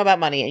you not know about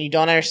money and you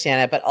don't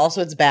understand it, but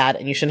also it's bad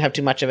and you shouldn't have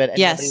too much of it and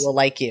nobody will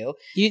like you.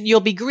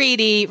 You'll be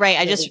greedy. Right.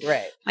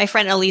 My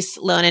friend Elise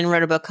Lonan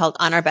wrote a book called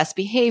On Our Best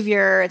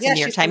Behavior. It's a New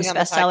York Times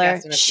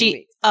bestseller.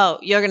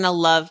 You're going to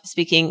love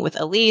speaking with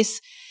Elise.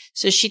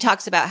 So she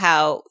talks about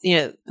how,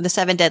 the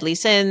 7 deadly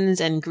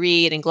sins and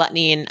greed and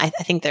gluttony. And I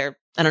think I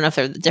don't know if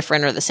they're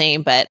different or the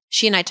same, but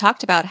she and I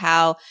talked about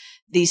how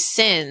these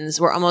sins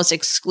were almost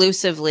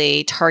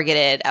exclusively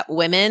targeted at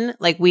women.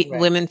 Like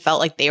women felt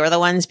like they were the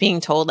ones being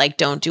told, like,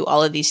 don't do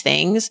all of these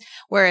things.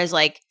 Whereas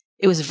like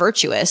it was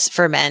virtuous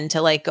for men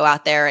to like go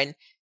out there and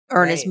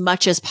earn as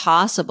much as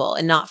possible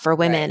and not for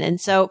women. Right.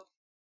 And so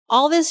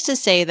all this to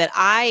say that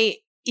I,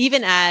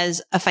 even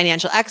as a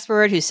financial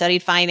expert who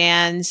studied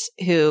finance,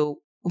 who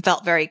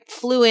felt very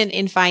fluent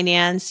in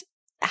finance,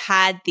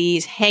 had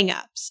these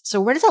hangups.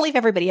 So where does that leave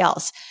everybody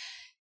else?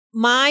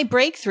 My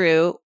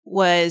breakthrough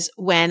was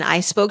when I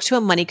spoke to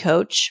a money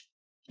coach.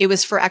 It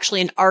was for actually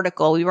an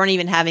article. We weren't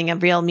even having a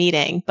real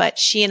meeting, but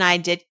she and I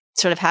did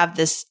sort of have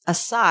this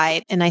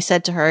aside. And I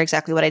said to her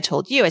exactly what I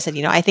told you. I said,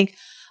 I think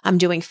I'm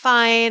doing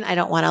fine. I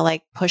don't want to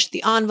like push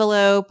the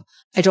envelope.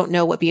 I don't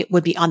know what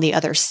would be on the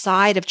other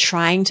side of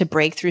trying to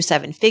break through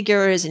 7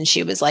 figures. And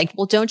she was like,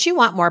 well, don't you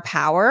want more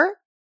power?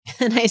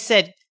 And I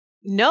said,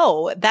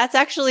 no, that's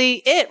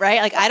actually it,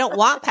 right? Like, I don't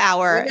want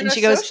power. And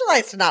she goes,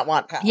 socialized to not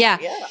want power. Yeah.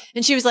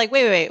 And she was like,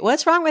 wait,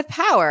 what's wrong with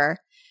power?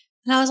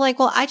 And I was like,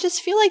 well, I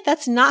just feel like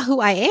that's not who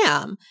I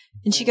am.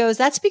 And she goes,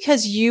 that's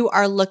because you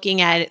are looking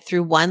at it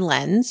through one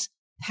lens,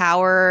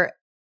 power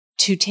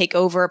to take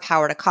over,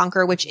 power to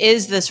conquer, which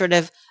is the sort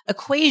of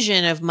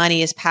equation of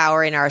money is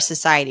power in our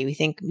society. We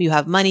think you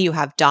have money, you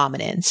have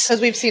dominance.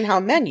 Because we've seen how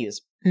men use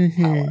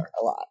power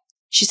a lot.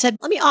 She said,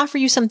 let me offer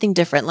you something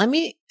different. Let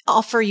me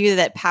offer you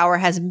that power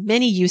has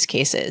many use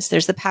cases.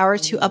 There's the power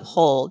to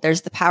uphold.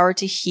 There's the power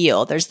to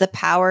heal. There's the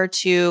power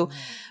to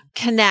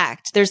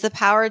connect. There's the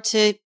power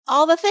to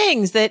all the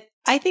things that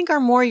I think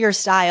are more your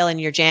style and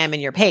your jam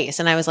and your pace.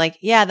 And I was like,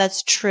 yeah,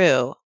 that's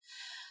true.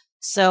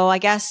 So I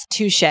guess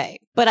touche.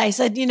 But I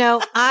said,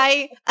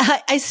 I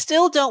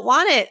still don't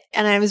want it.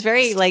 And I was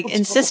very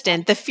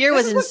insistent. The fear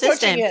was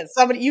insistent.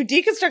 You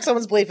deconstruct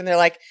someone's belief and they're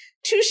like,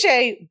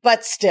 touche,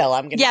 but still,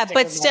 I'm going to stick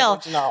with my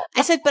original.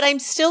 I said, but I'm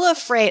still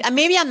afraid.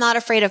 Maybe I'm not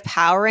afraid of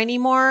power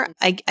anymore.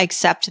 I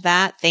accept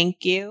that.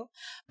 Thank you.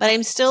 But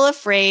I'm still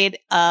afraid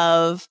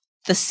of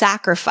the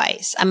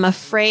sacrifice. I'm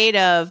afraid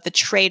of the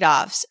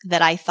trade-offs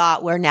that I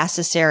thought were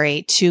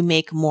necessary to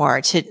make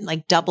more, to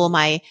like double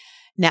my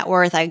net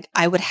worth.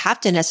 I would have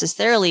to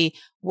necessarily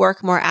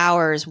work more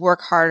hours, work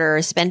harder,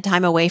 spend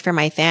time away from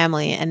my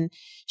family. And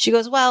she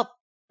goes, well,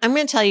 I'm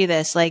going to tell you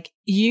this, like,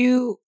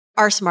 you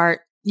are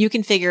smart. You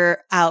can figure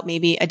out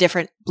maybe a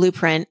different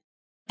blueprint.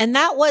 And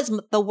that was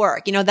the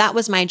work. That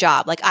was my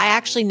job. Like, I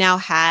actually now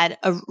had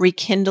a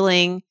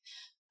rekindling,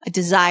 a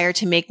desire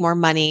to make more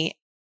money.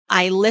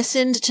 I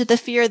listened to the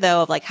fear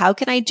though of like, how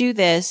can I do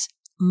this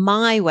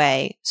my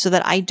way so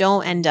that I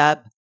don't end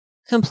up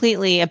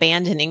completely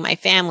abandoning my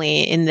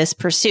family in this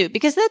pursuit?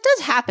 Because that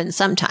does happen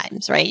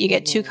sometimes, right? You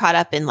get too caught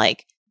up in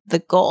like the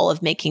goal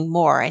of making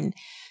more. And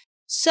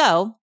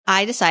so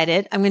I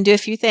decided I'm going to do a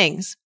few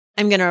things.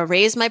 I'm going to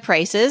raise my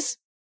prices,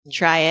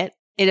 try it.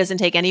 It doesn't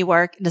take any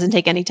work. It doesn't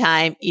take any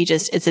time.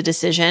 It's a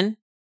decision.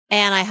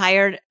 And I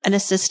hired an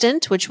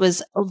assistant, which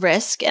was a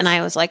risk. And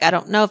I was like, I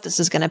don't know if this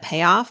is going to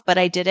pay off, but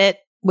I did it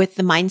with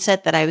the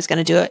mindset that I was going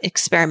to do it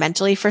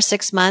experimentally for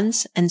 6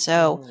 months. And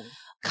so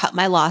cut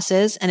my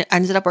losses, and it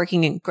ended up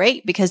working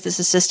great because this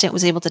assistant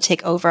was able to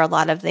take over a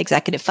lot of the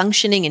executive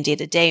functioning and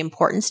day-to-day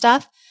important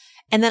stuff.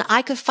 And then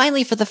I could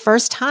finally, for the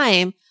first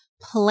time,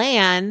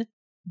 plan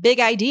big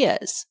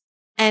ideas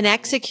and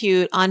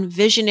execute on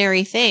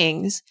visionary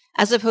things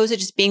as opposed to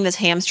just being this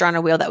hamster on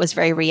a wheel that was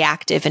very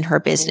reactive in her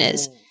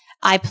business.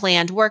 I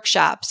planned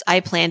workshops. I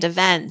planned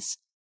events.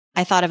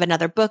 I thought of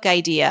another book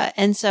idea.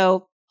 And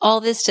so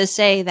all this to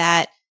say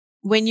that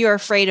when you're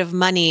afraid of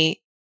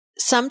money,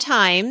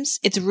 sometimes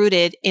it's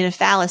rooted in a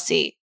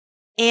fallacy.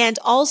 And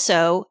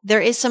also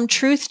there is some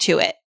truth to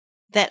it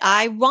that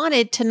I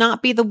wanted to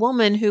not be the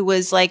woman who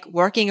was like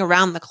working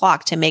around the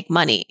clock to make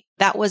money.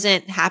 That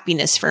wasn't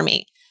happiness for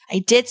me. I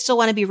did still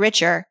want to be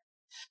richer.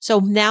 So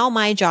now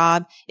my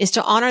job is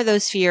to honor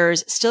those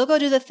fears, still go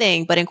do the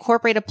thing, but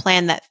incorporate a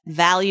plan that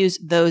values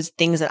those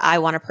things that I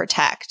want to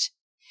protect.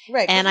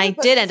 Right. And I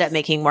did end up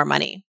making more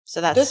money. So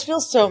this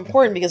feels so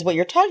important because what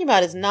you're talking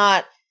about is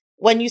not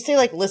when you say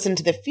like, listen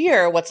to the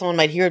fear, what someone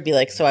might hear would be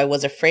like, so I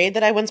was afraid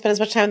that I wouldn't spend as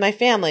much time with my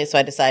family. So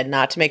I decided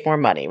not to make more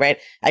money, right?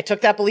 I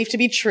took that belief to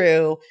be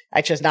true.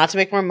 I chose not to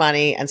make more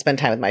money and spend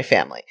time with my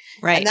family.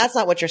 Right. And that's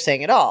not what you're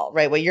saying at all,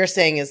 right? What you're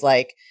saying is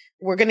like,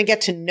 we're going to get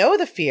to know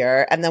the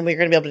fear, and then we're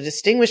going to be able to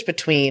distinguish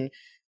between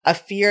a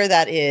fear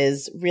that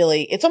is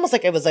really, it's almost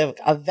like it was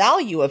a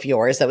value of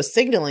yours that was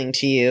signaling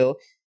to you,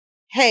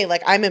 hey,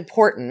 like I'm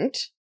important.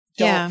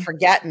 Don't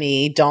forget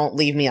me. Don't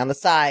leave me on the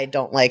side.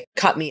 Don't like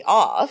cut me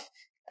off.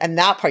 And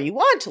that part you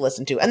want to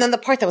listen to. And then the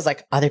part that was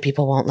like, other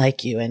people won't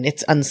like you and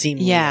it's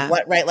unseemly. Yeah.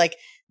 What, right? Like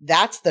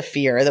that's the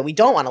fear that we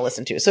don't want to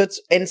listen to. So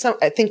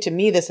I think to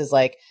me, this is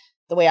like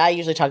the way I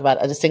usually talk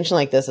about a distinction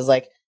like this is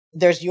like,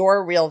 there's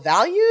your real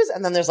values,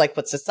 and then there's like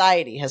what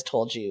society has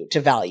told you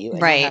to value. And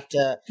you have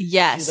to do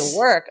the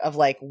work of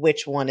like,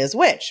 which one is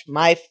which.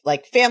 My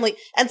like family,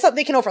 and so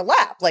they can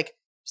overlap. Like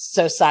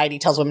society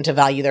tells women to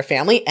value their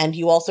family, and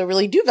you also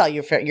really do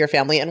value your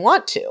family and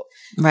want to.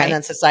 Right. And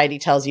then society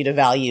tells you to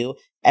value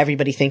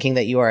everybody thinking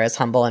that you are as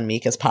humble and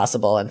meek as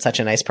possible and such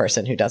a nice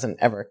person who doesn't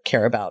ever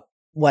care about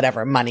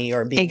whatever money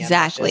or being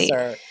ambitious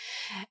or,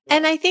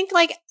 and I think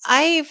like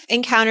I've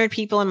encountered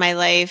people in my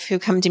life who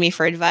come to me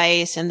for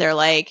advice and they're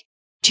like,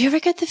 do you ever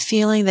get the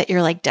feeling that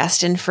you're like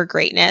destined for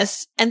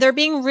greatness? And they're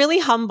being really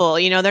humble.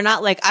 You know, they're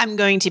not like, I'm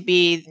going to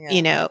be,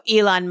 you know,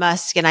 Elon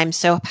Musk and I'm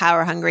so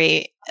power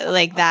hungry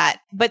like that.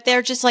 But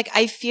they're just like,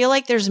 I feel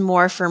like there's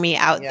more for me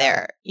out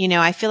there. You know,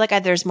 I feel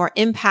like there's more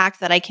impact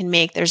that I can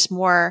make. There's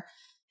more,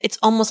 it's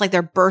almost like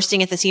they're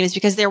bursting at the seams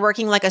because they're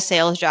working like a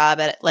sales job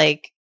at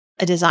like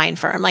a design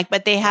firm. Like,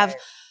 but they have,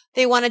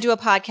 they want to do a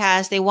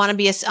podcast. They want to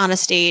be on a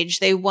stage.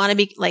 They want to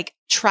be like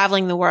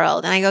traveling the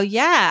world. And I go,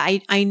 yeah,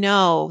 I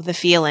know the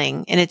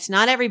feeling. And it's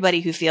not everybody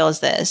who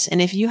feels this.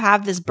 And if you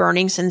have this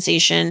burning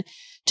sensation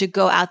to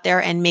go out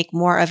there and make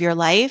more of your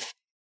life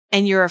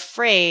and you're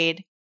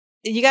afraid,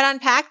 you got to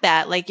unpack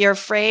that. Like you're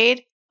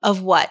afraid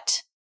of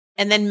what?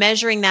 And then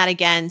measuring that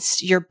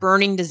against your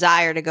burning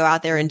desire to go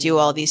out there and do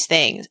all these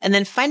things. And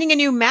then finding a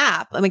new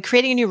map. I mean,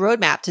 creating a new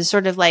roadmap to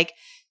sort of like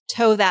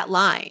toe that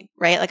line,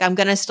 right? Like I'm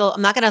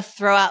not going to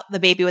throw out the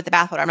baby with the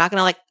bathwater. I'm not going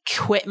to like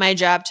quit my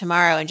job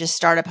tomorrow and just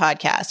start a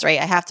podcast,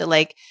 right? I have to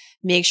like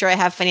make sure I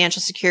have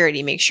financial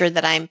security, make sure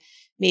that I'm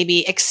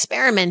maybe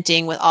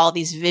experimenting with all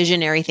these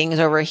visionary things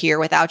over here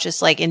without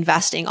just like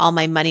investing all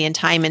my money and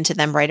time into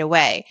them right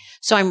away.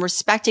 So I'm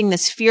respecting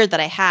this fear that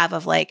I have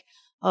of like,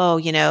 oh,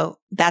 you know,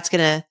 that's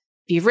going to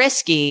be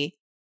risky,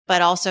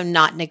 but also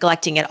not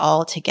neglecting it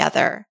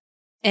altogether.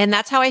 And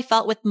that's how I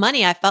felt with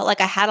money. I felt like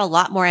I had a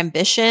lot more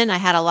ambition. I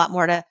had a lot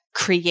more to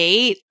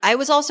create. I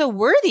was also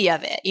worthy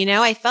of it. You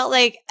know, I felt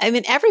like, I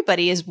mean,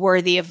 everybody is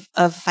worthy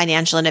of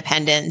financial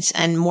independence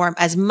and more,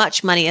 as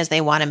much money as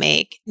they want to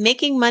make.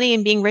 Making money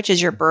and being rich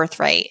is your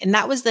birthright. And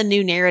that was the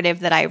new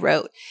narrative that I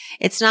wrote.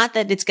 It's not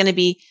that it's going to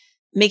be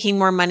making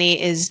more money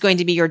is going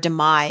to be your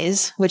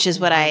demise, which is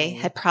what I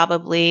had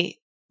probably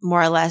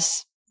more or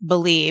less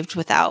believed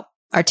without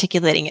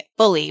articulating it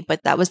fully,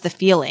 but that was the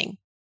feeling.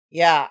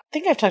 Yeah. I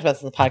think I've talked about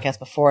this in the podcast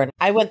before. And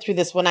I went through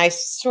this when I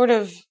sort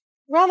of,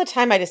 around the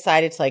time I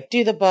decided to like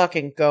do the book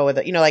and go with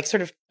it, you know, like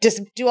sort of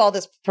just do all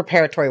this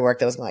preparatory work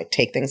that was going to like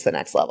take things to the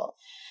next level.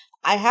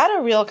 I had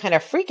a real kind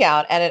of freak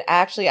out, and it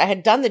actually, I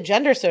had done the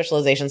gender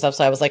socialization stuff.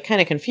 So I was like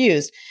kind of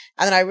confused.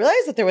 And then I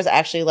realized that there was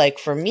actually like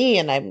for me,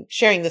 and I'm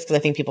sharing this because I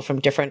think people from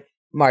different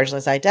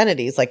marginalized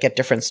identities like get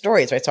different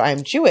stories, right? So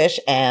I'm Jewish,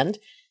 and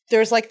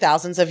there's like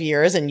thousands of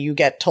years, and you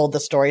get told the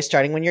story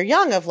starting when you're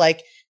young of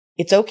like,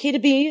 it's okay to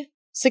be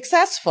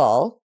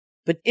successful,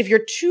 But if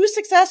you're too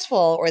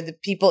successful, or the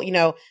people,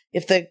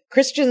 if the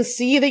Christians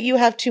see that you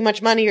have too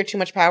much money or too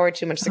much power,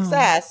 too much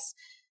success,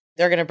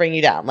 they're going to bring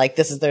you down. Like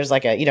there's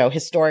like a,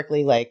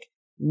 historically, like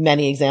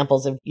many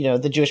examples of,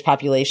 the Jewish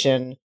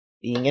population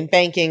being in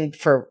banking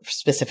for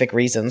specific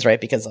reasons,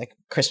 right? Because like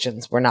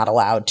Christians were not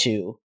allowed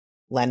to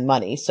lend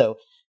money. So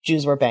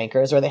Jews were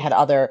bankers, or they had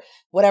other,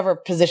 whatever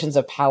positions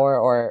of power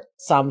or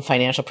some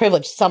financial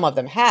privilege, some of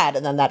them had.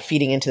 And then that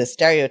feeding into the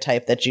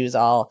stereotype that Jews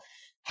all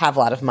have a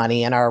lot of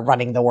money and are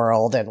running the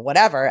world and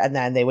whatever. And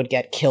then they would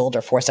get killed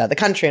or forced out of the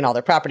country and all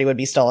their property would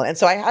be stolen. And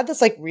so I had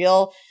this like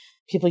real,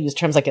 people use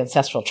terms like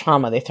ancestral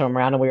trauma. They throw them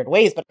around in weird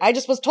ways, but I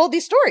just was told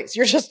these stories.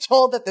 You're just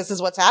told that this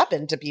is what's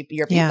happened to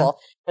your people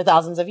for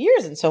thousands of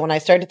years. And so when I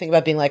started to think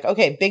about being like,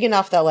 okay, big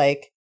enough that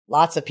like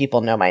lots of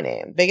people know my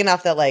name, big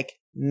enough that like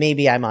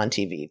maybe I'm on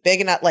TV, big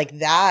enough like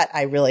that,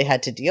 I really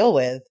had to deal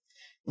with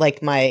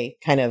like my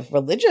kind of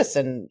religious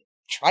and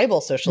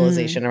tribal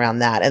socialization around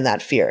that and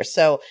that fear.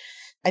 So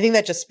I think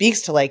that just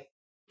speaks to like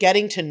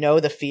getting to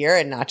know the fear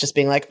and not just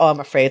being like, oh, I'm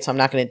afraid, so I'm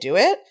not going to do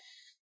it.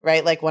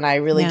 Right. Like when I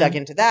really dug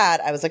into that,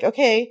 I was like,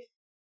 okay,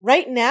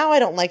 right now I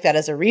don't like that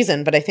as a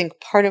reason. But I think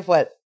part of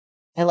what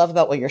I love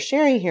about what you're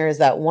sharing here is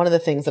that one of the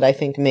things that I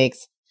think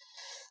makes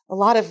a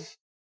lot of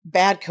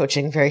bad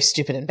coaching very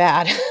stupid and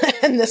bad,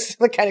 and this is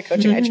the kind of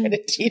coaching I try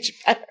to teach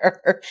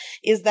better,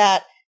 is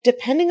that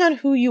depending on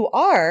who you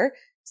are,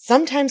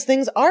 sometimes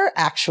things are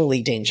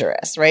actually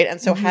dangerous. Right. And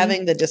so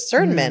having the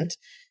discernment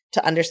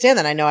to understand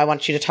that. I know I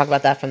want you to talk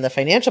about that from the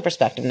financial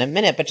perspective in a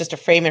minute, but just to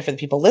frame it for the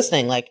people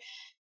listening, like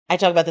I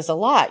talk about this a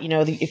lot.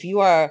 If you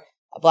are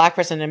a Black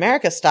person in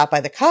America stopped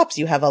by the cops,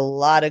 you have a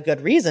lot of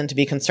good reason to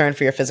be concerned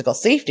for your physical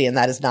safety. And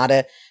that is not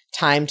a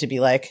time to be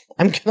like,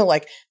 I'm going to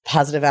like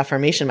positive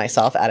affirmation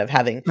myself out of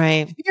having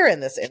fear in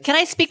this. Can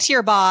I speak to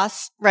your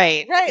boss?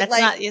 Right.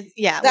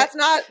 That's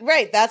not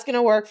right. That's going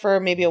to work for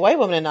maybe a white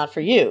woman and not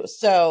for you.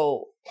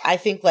 So I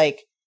think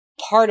like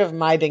part of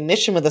my big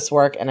mission with this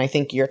work, and I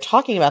think you're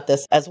talking about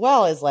this as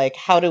well, is like,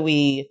 how do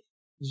we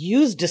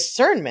use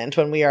discernment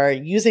when we are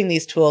using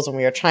these tools, when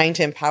we are trying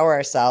to empower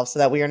ourselves so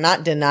that we are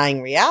not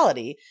denying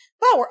reality,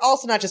 but we're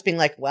also not just being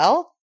like,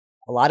 well,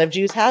 a lot of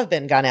Jews have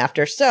been gone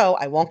after, so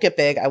I won't get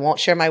big. I won't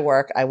share my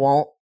work. I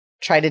won't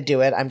try to do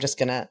it. I'm just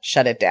going to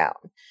shut it down.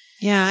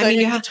 Yeah. So I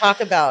mean, you have to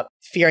talk about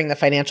fearing the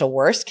financial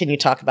worst. Can you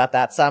talk about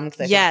that some? Because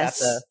I think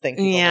that's a thing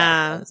people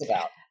know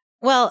about.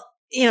 Well,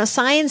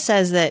 science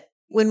says that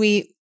when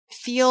we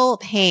feel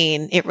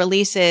pain, it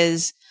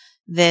releases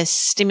this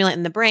stimulant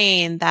in the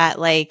brain that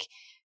like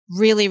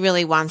really,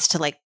 really wants to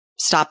like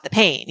stop the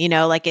pain,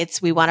 like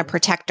we want to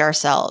protect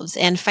ourselves.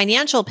 And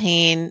financial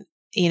pain,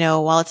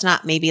 while it's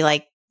not maybe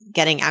like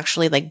getting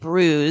actually like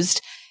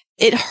bruised,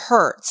 it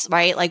hurts,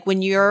 right? Like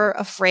when you're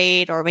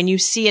afraid, or when you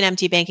see an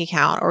empty bank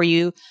account, or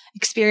you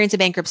experience a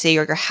bankruptcy,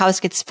 or your house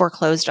gets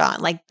foreclosed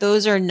on, like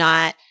those are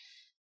not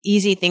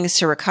easy things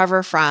to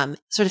recover from.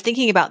 Sort of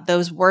thinking about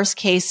those worst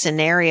case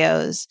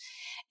scenarios,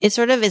 it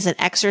sort of is an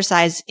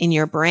exercise in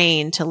your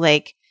brain to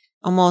like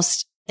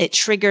almost, it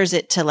triggers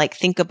it to like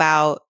think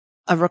about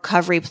a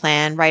recovery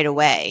plan right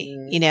away,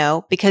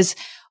 because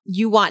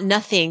you want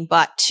nothing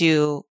but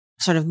to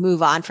sort of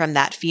move on from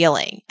that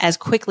feeling as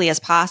quickly as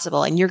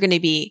possible. And you're going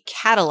to be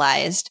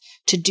catalyzed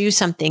to do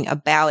something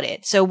about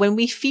it. So when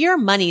we fear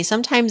money,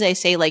 sometimes I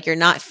say like, you're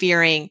not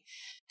fearing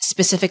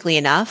specifically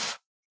enough.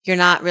 You're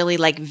not really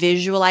like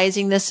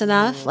visualizing this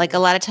enough. Like a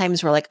lot of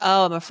times we're like,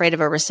 oh, I'm afraid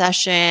of a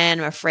recession.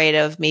 I'm afraid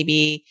of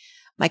maybe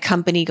my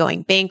company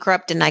going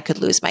bankrupt and I could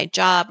lose my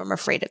job. I'm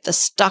afraid of the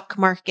stock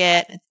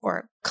market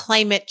or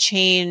climate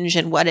change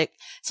and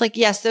it's like,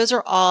 yes, those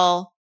are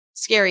all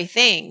scary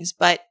things,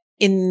 but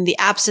in the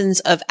absence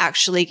of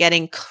actually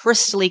getting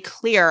crystally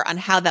clear on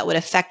how that would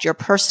affect your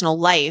personal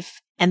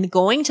life and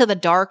going to the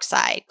dark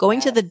side,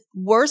 going to the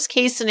worst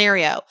case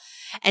scenario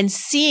and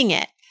seeing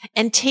it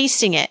and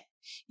tasting it,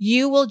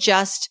 you will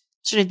just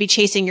sort of be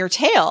chasing your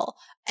tail.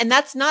 And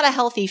that's not a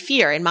healthy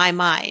fear in my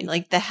mind.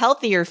 Like the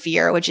healthier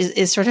fear, which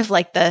is sort of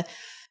like the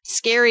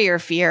scarier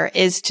fear,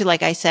 is to,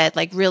 like I said,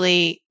 like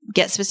really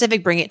get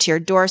specific, bring it to your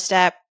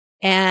doorstep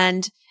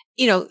and,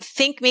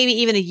 think maybe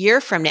even a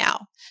year from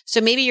now. So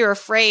maybe you're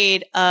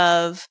afraid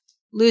of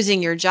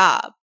losing your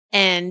job,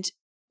 and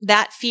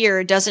that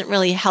fear doesn't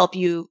really help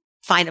you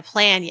find a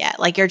plan yet.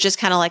 Like you're just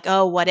kind of like,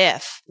 oh, what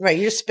if? Right.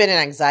 You're spinning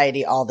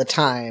anxiety all the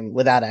time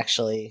without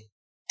actually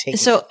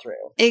taking it through.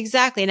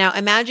 Exactly. Now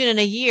imagine in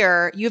a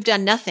year, you've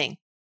done nothing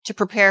to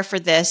prepare for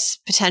this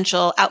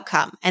potential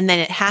outcome. And then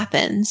it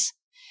happens.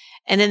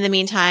 And in the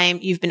meantime,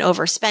 you've been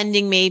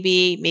overspending.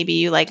 Maybe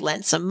you like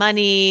lent some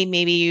money.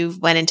 Maybe you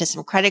went into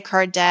some credit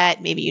card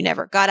debt. Maybe you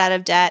never got out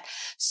of debt.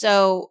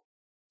 So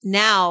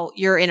now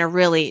you're in a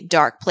really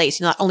dark place.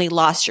 You not only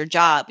lost your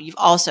job, but you've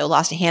also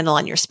lost a handle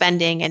on your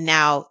spending. And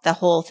now the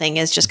whole thing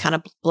is just kind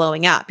of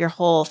blowing up. Your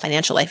whole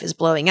financial life is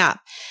blowing up.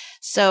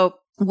 So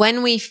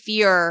when we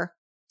fear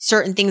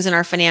certain things in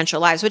our financial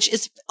lives, which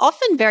is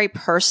often very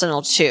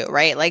personal too,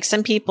 right? Like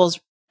some people's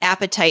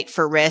appetite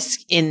for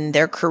risk in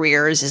their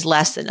careers is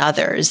less than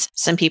others.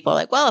 Some people are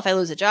like, well, if I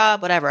lose a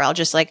job, whatever, I'll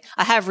just I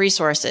have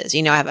resources.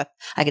 I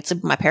could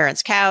sleep on my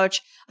parents'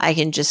 couch. I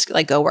can just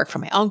go work for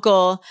my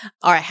uncle,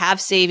 or I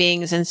have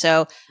savings. And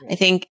so I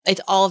think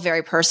it's all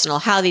very personal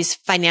how these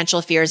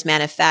financial fears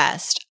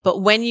manifest.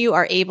 But when you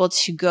are able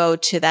to go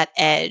to that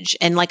edge,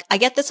 and I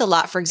get this a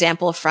lot, for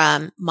example,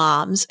 from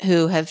moms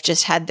who have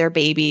just had their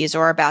babies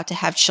or are about to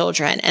have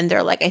children. And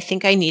they're like, I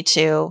think I need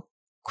to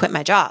quit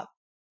my job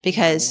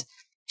because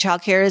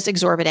childcare is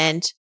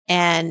exorbitant,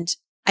 and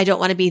I don't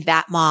want to be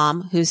that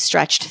mom who's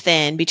stretched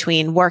thin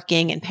between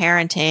working and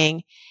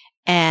parenting.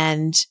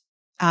 And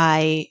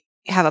I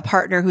have a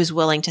partner who's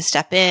willing to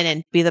step in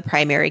and be the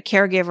primary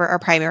caregiver or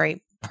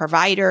primary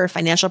provider,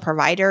 financial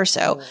provider.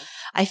 So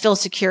I feel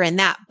secure in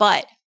that.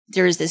 But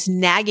there's this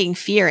nagging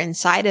fear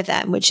inside of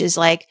them, which is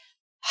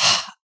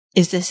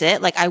is this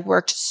it? I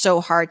worked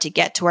so hard to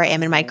get to where I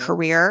am in my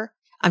career.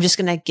 I'm just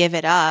going to give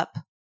it up.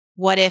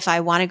 What if I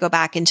want to go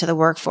back into the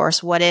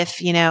workforce? What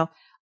if,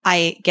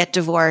 I get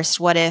divorced?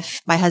 What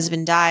if my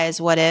husband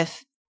dies? What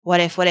if?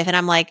 And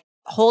I'm like,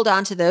 hold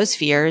on to those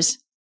fears,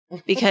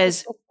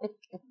 because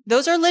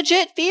those are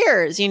legit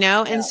fears,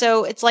 And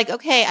so it's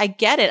okay, I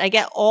get it. I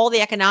get all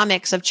the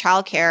economics of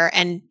childcare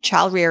and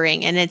child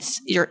rearing, and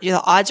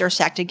the odds are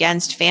stacked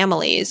against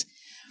families,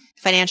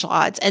 financial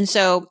odds. And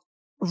so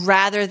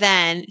rather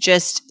than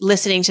just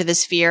listening to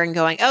this fear and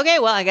going, okay,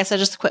 well, I guess I'll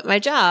just quit my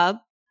job,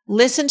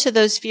 listen to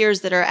those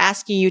fears that are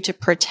asking you to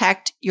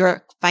protect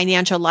your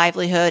financial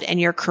livelihood and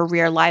your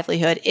career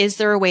livelihood. Is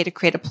there a way to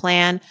create a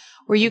plan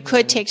where you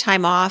could take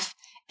time off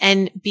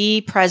and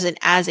be present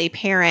as a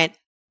parent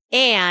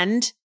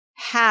and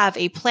have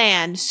a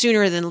plan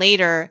sooner than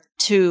later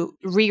to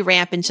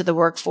re-ramp into the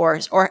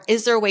workforce? Or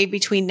is there a way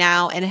between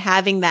now and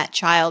having that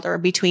child, or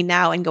between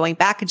now and going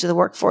back into the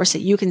workforce,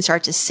 that you can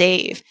start to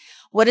save?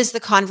 What is the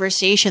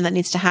conversation that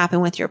needs to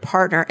happen with your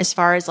partner as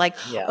far as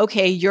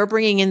okay, you're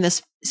bringing in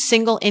this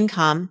single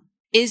income.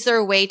 Is there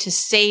a way to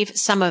save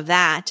some of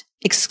that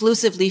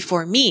exclusively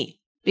for me?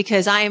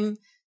 Because I'm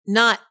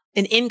not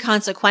an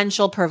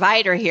inconsequential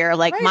provider here.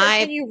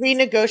 Can you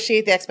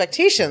renegotiate the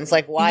expectations?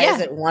 Why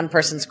is it one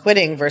person's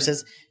quitting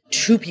versus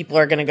two people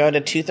are going to go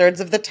to 2/3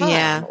 of the time?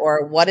 Yeah.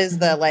 Or what is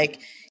the,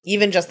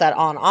 even just that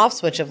on off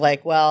switch of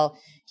well,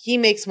 he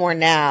makes more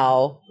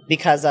now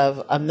because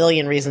of a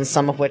million reasons,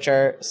 some of which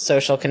are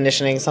social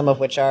conditioning, some of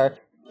which are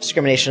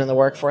discrimination in the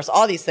workforce,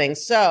 all these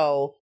things.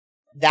 So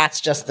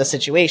that's just the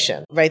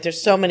situation, right?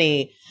 There's so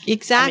many.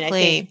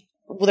 Exactly.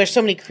 There's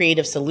so many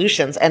creative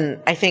solutions.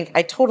 And I think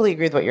I totally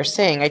agree with what you're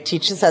saying. I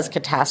teach this as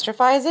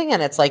catastrophizing,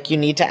 and it's you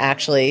need to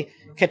actually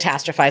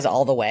catastrophize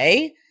all the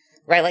way,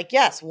 right?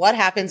 Yes, what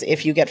happens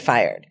if you get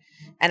fired?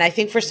 And I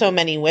think for so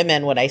many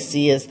women, what I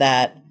see is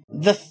that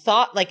the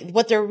thought,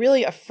 what they're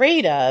really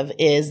afraid of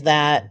is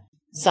that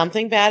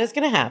something bad is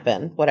going to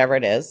happen, whatever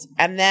it is.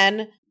 And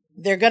then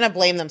they're going to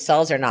blame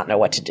themselves or not know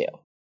what to do.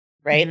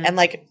 Right.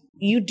 And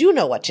you do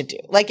know what to do.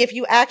 If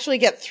you actually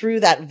get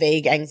through that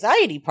vague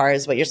anxiety part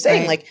is what you're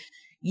saying. Right.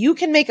 You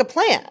can make a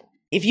plan.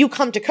 If you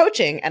come to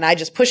coaching and I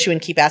just push you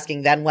and keep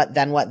asking, then what,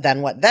 then what,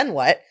 then what, then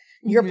what,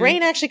 your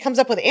brain actually comes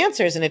up with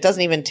answers, and it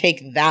doesn't even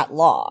take that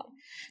long.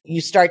 You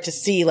start to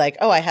see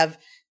oh, I have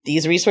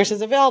these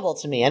resources available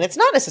to me. And it's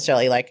not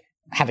necessarily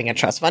having a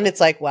trust fund. It's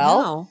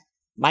No.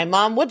 My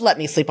mom would let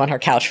me sleep on her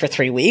couch for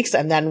 3 weeks,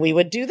 and then we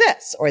would do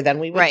this, or then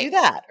we would do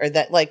that, or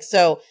that,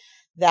 so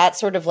that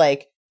sort of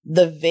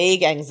the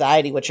vague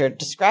anxiety, which you're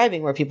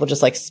describing, where people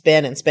just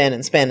spin and spin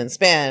and spin and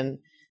spin,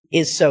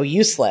 is so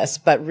useless.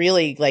 But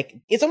really,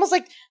 it's almost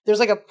there's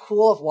a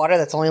pool of water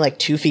that's only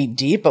 2 feet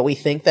deep, but we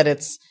think that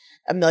it's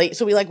a million.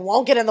 So we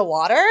won't get in the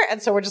water.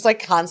 And so we're just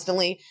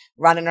constantly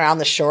running around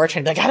the shore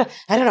trying to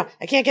I don't know,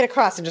 I can't get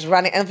across, and just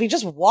running. And if you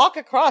just walk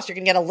across, you're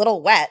going to get a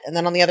little wet. And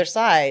then on the other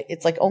side,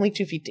 it's only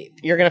 2 feet deep.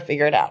 You're going to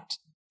figure it out.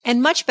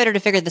 And much better to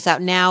figure this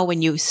out now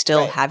when you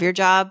still have your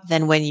job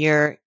than when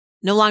you're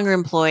no longer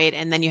employed.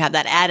 And then you have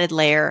that added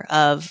layer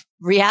of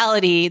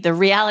reality. The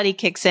reality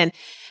kicks in.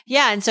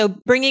 Yeah. And so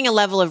bringing a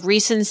level of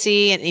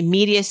recency and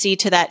immediacy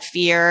to that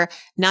fear,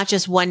 not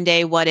just one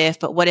day, what if,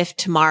 but what if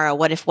tomorrow?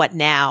 What if, what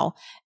now?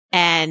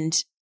 And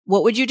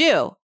what would you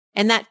do?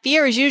 And that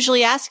fear is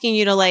usually asking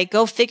you to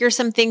go figure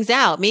some things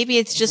out. Maybe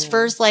it's just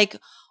first,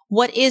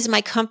 what is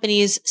my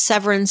company's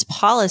severance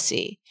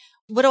policy?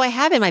 What do I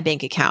have in my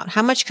bank account?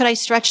 How much could I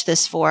stretch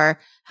this for?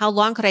 How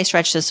long could I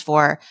stretch this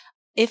for?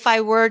 If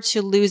I were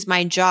to lose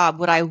my job,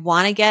 would I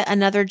want to get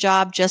another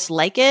job just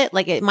like it?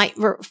 It might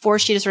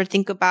force you to sort of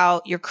think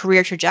about your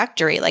career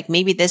trajectory.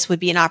 Maybe this would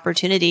be an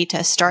opportunity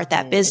to start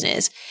that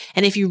business.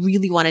 And if you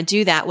really want to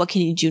do that, what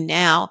can you do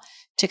now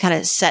to kind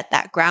of set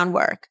that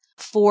groundwork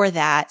for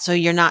that? So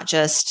you're not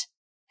just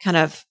kind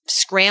of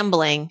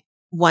scrambling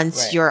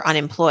once you're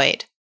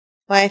unemployed.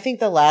 Well, I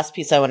think the last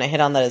piece I want to hit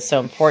on that is so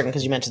important,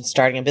 because you mentioned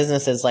starting a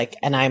business is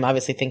and I'm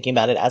obviously thinking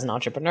about it as an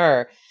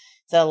entrepreneur.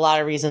 So a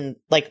lot of reason,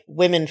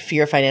 women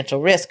fear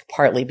financial risk,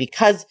 partly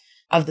because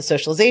of the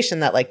socialization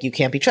that you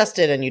can't be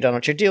trusted and you don't know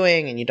what you're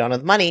doing and you don't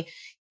have the money.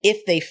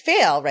 if they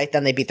fail, right,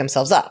 then they beat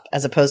themselves up,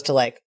 as opposed to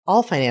like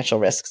all financial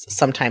risks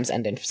sometimes they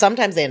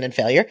end in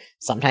failure,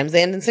 sometimes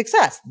they end in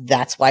success.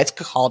 That's why it's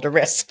called a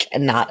risk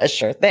and not a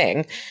sure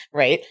thing,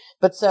 right?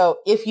 But so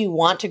if you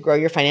want to grow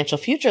your financial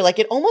future, like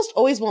it almost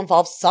always will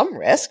involve some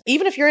risk.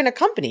 Even if you're in a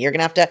company, you're going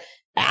to have to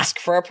ask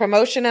for a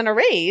promotion and a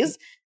raise,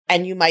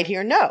 and you might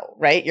hear no,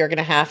 right? You're going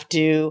to have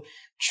to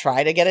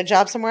try to get a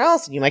job somewhere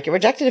else, and you might get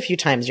rejected a few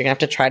times. You're going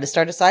to have to try to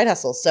start a side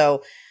hustle.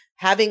 So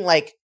having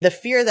like the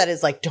fear that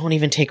is like, don't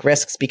even take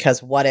risks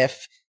because what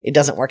if it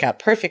doesn't work out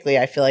perfectly,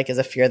 I feel like is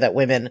a fear that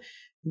women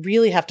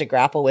really have to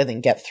grapple with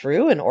and get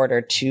through in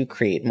order to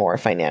create more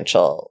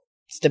financial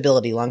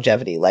stability,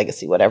 longevity,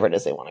 legacy, whatever it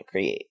is they want to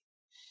create.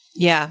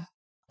 Yeah.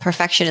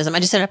 Perfectionism. I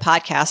just did a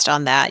podcast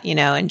on that,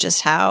 and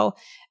just how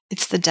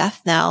it's the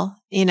death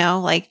knell,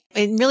 like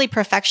and really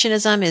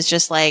perfectionism is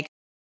just like,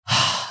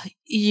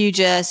 you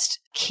just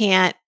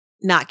can't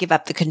not give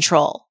up the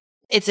control.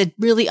 It's a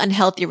really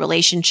unhealthy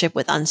relationship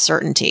with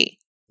uncertainty.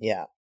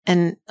 Yeah.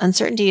 And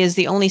uncertainty is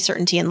the only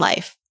certainty in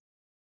life.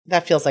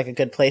 That feels like a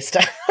good place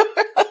to.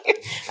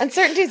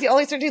 Uncertainty is the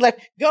only certainty in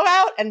life. Go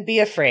out and be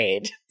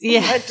afraid.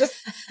 Yeah. Just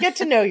get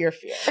to know your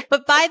fear.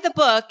 But buy the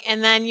book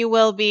and then you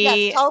will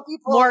be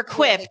more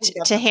equipped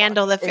to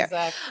handle the fear.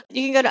 Exactly.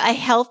 You can go to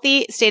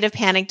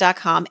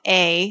ahealthystateofpanic.com,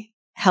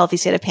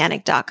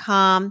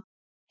 ahealthystateofpanic.com,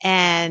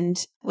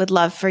 and would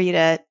love for you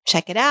to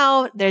check it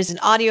out. There's an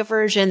audio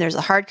version. There's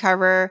a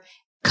hardcover.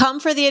 Come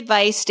for the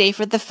advice. Stay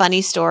for the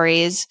funny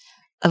stories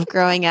of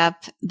growing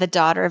up the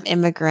daughter of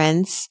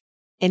immigrants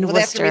in Worcester.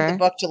 They have to read the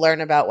book to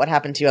learn about what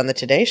happened to you on the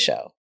Today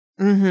Show.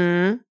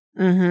 Mm-hmm.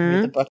 Mm-hmm.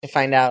 Read the book to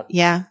find out.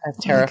 Yeah.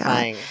 That's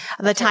terrifying.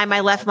 The time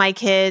I left my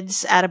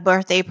kids at a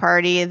birthday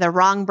party, the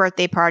wrong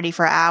birthday party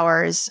for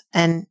hours.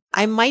 And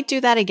I might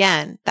do that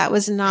again. That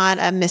was not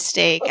a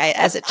mistake,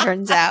 as it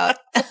turns out.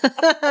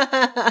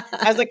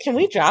 I was like, can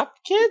we drop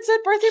kids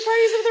at birthday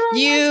parties if they're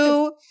wrong?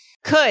 You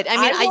could.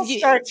 I will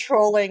start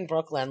trolling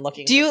Brooklyn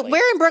looking.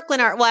 Where in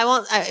Brooklyn are? Well, I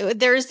won't.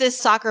 There's this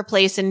soccer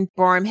place in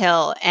Borum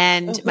Hill,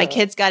 and my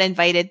kids got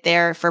invited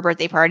there for a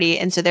birthday party,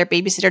 and so their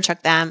babysitter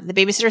took them. The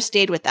babysitter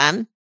stayed with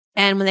them,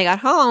 and when they got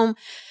home,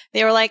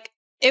 they were like,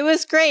 "It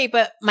was great,"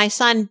 but my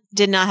son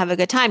did not have a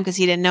good time because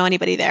he didn't know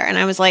anybody there. And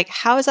I was like,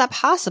 "How is that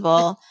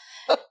possible?"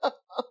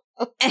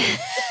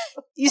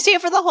 You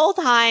stayed for the whole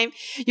time.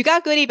 You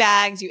got goodie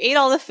bags. You ate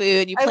all the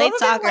food. You played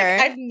soccer.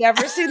 I've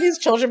never seen these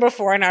children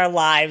before in our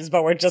lives,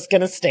 but we're just going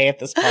to stay at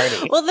this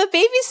party. Well, the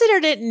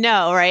babysitter didn't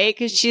know, right?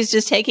 Because she's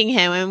just taking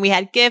him, and we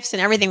had gifts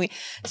and everything.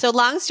 So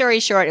long story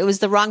short, it was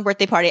the wrong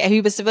birthday party. He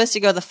was supposed to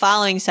go the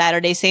following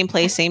Saturday, same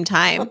place, same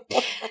time.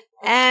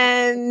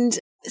 And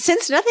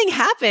since nothing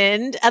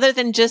happened other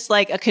than just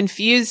like a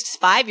confused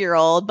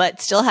 5-year-old,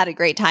 but still had a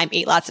great time,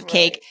 ate lots of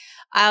cake,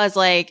 I was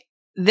like,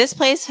 this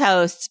place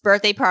hosts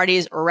birthday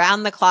parties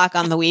around the clock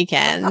on the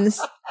weekends.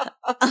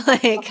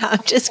 Like,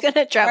 I'm just going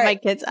to drop my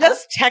kids off.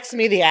 Just text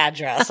me the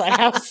address. I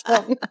have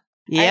some.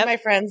 Yeah, my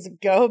friends,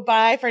 go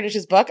buy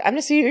Farnoosh's book. I'm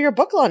going to see you at your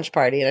book launch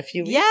party in a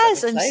few weeks.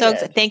 Yes, I'm so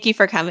excited. Thank you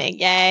for coming.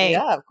 Yay.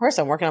 Yeah, of course.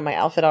 I'm working on my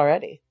outfit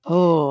already.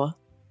 Oh. All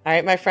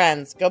right, my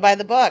friends, go buy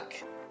the book.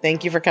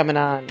 Thank you for coming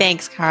on.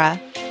 Thanks,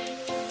 Cara.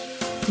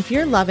 If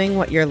you're loving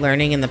what you're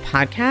learning in the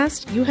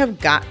podcast, you have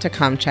got to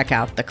come check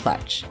out The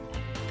Clutch.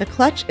 The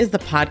Clutch is the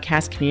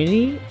podcast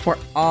community for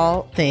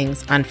all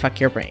things Unfuck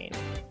Your Brain.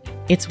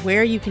 It's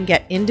where you can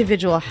get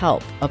individual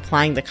help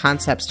applying the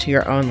concepts to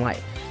your own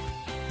life.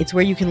 It's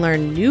where you can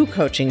learn new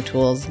coaching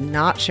tools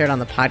not shared on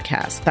the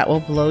podcast that will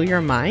blow your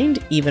mind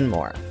even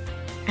more.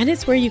 And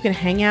it's where you can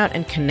hang out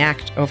and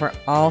connect over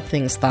all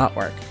things thought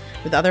work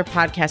with other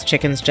podcast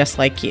chickens just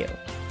like you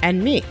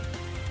and me.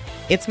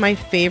 It's my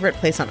favorite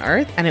place on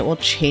earth, and it will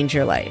change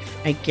your life.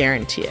 I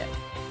guarantee it.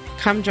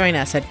 Come join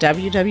us at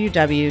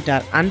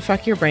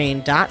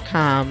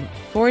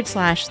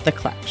www.unfuckyourbrain.com/The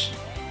Clutch.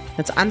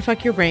 That's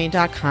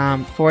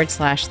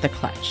unfuckyourbrain.com/The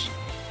Clutch.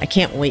 I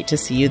can't wait to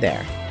see you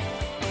there.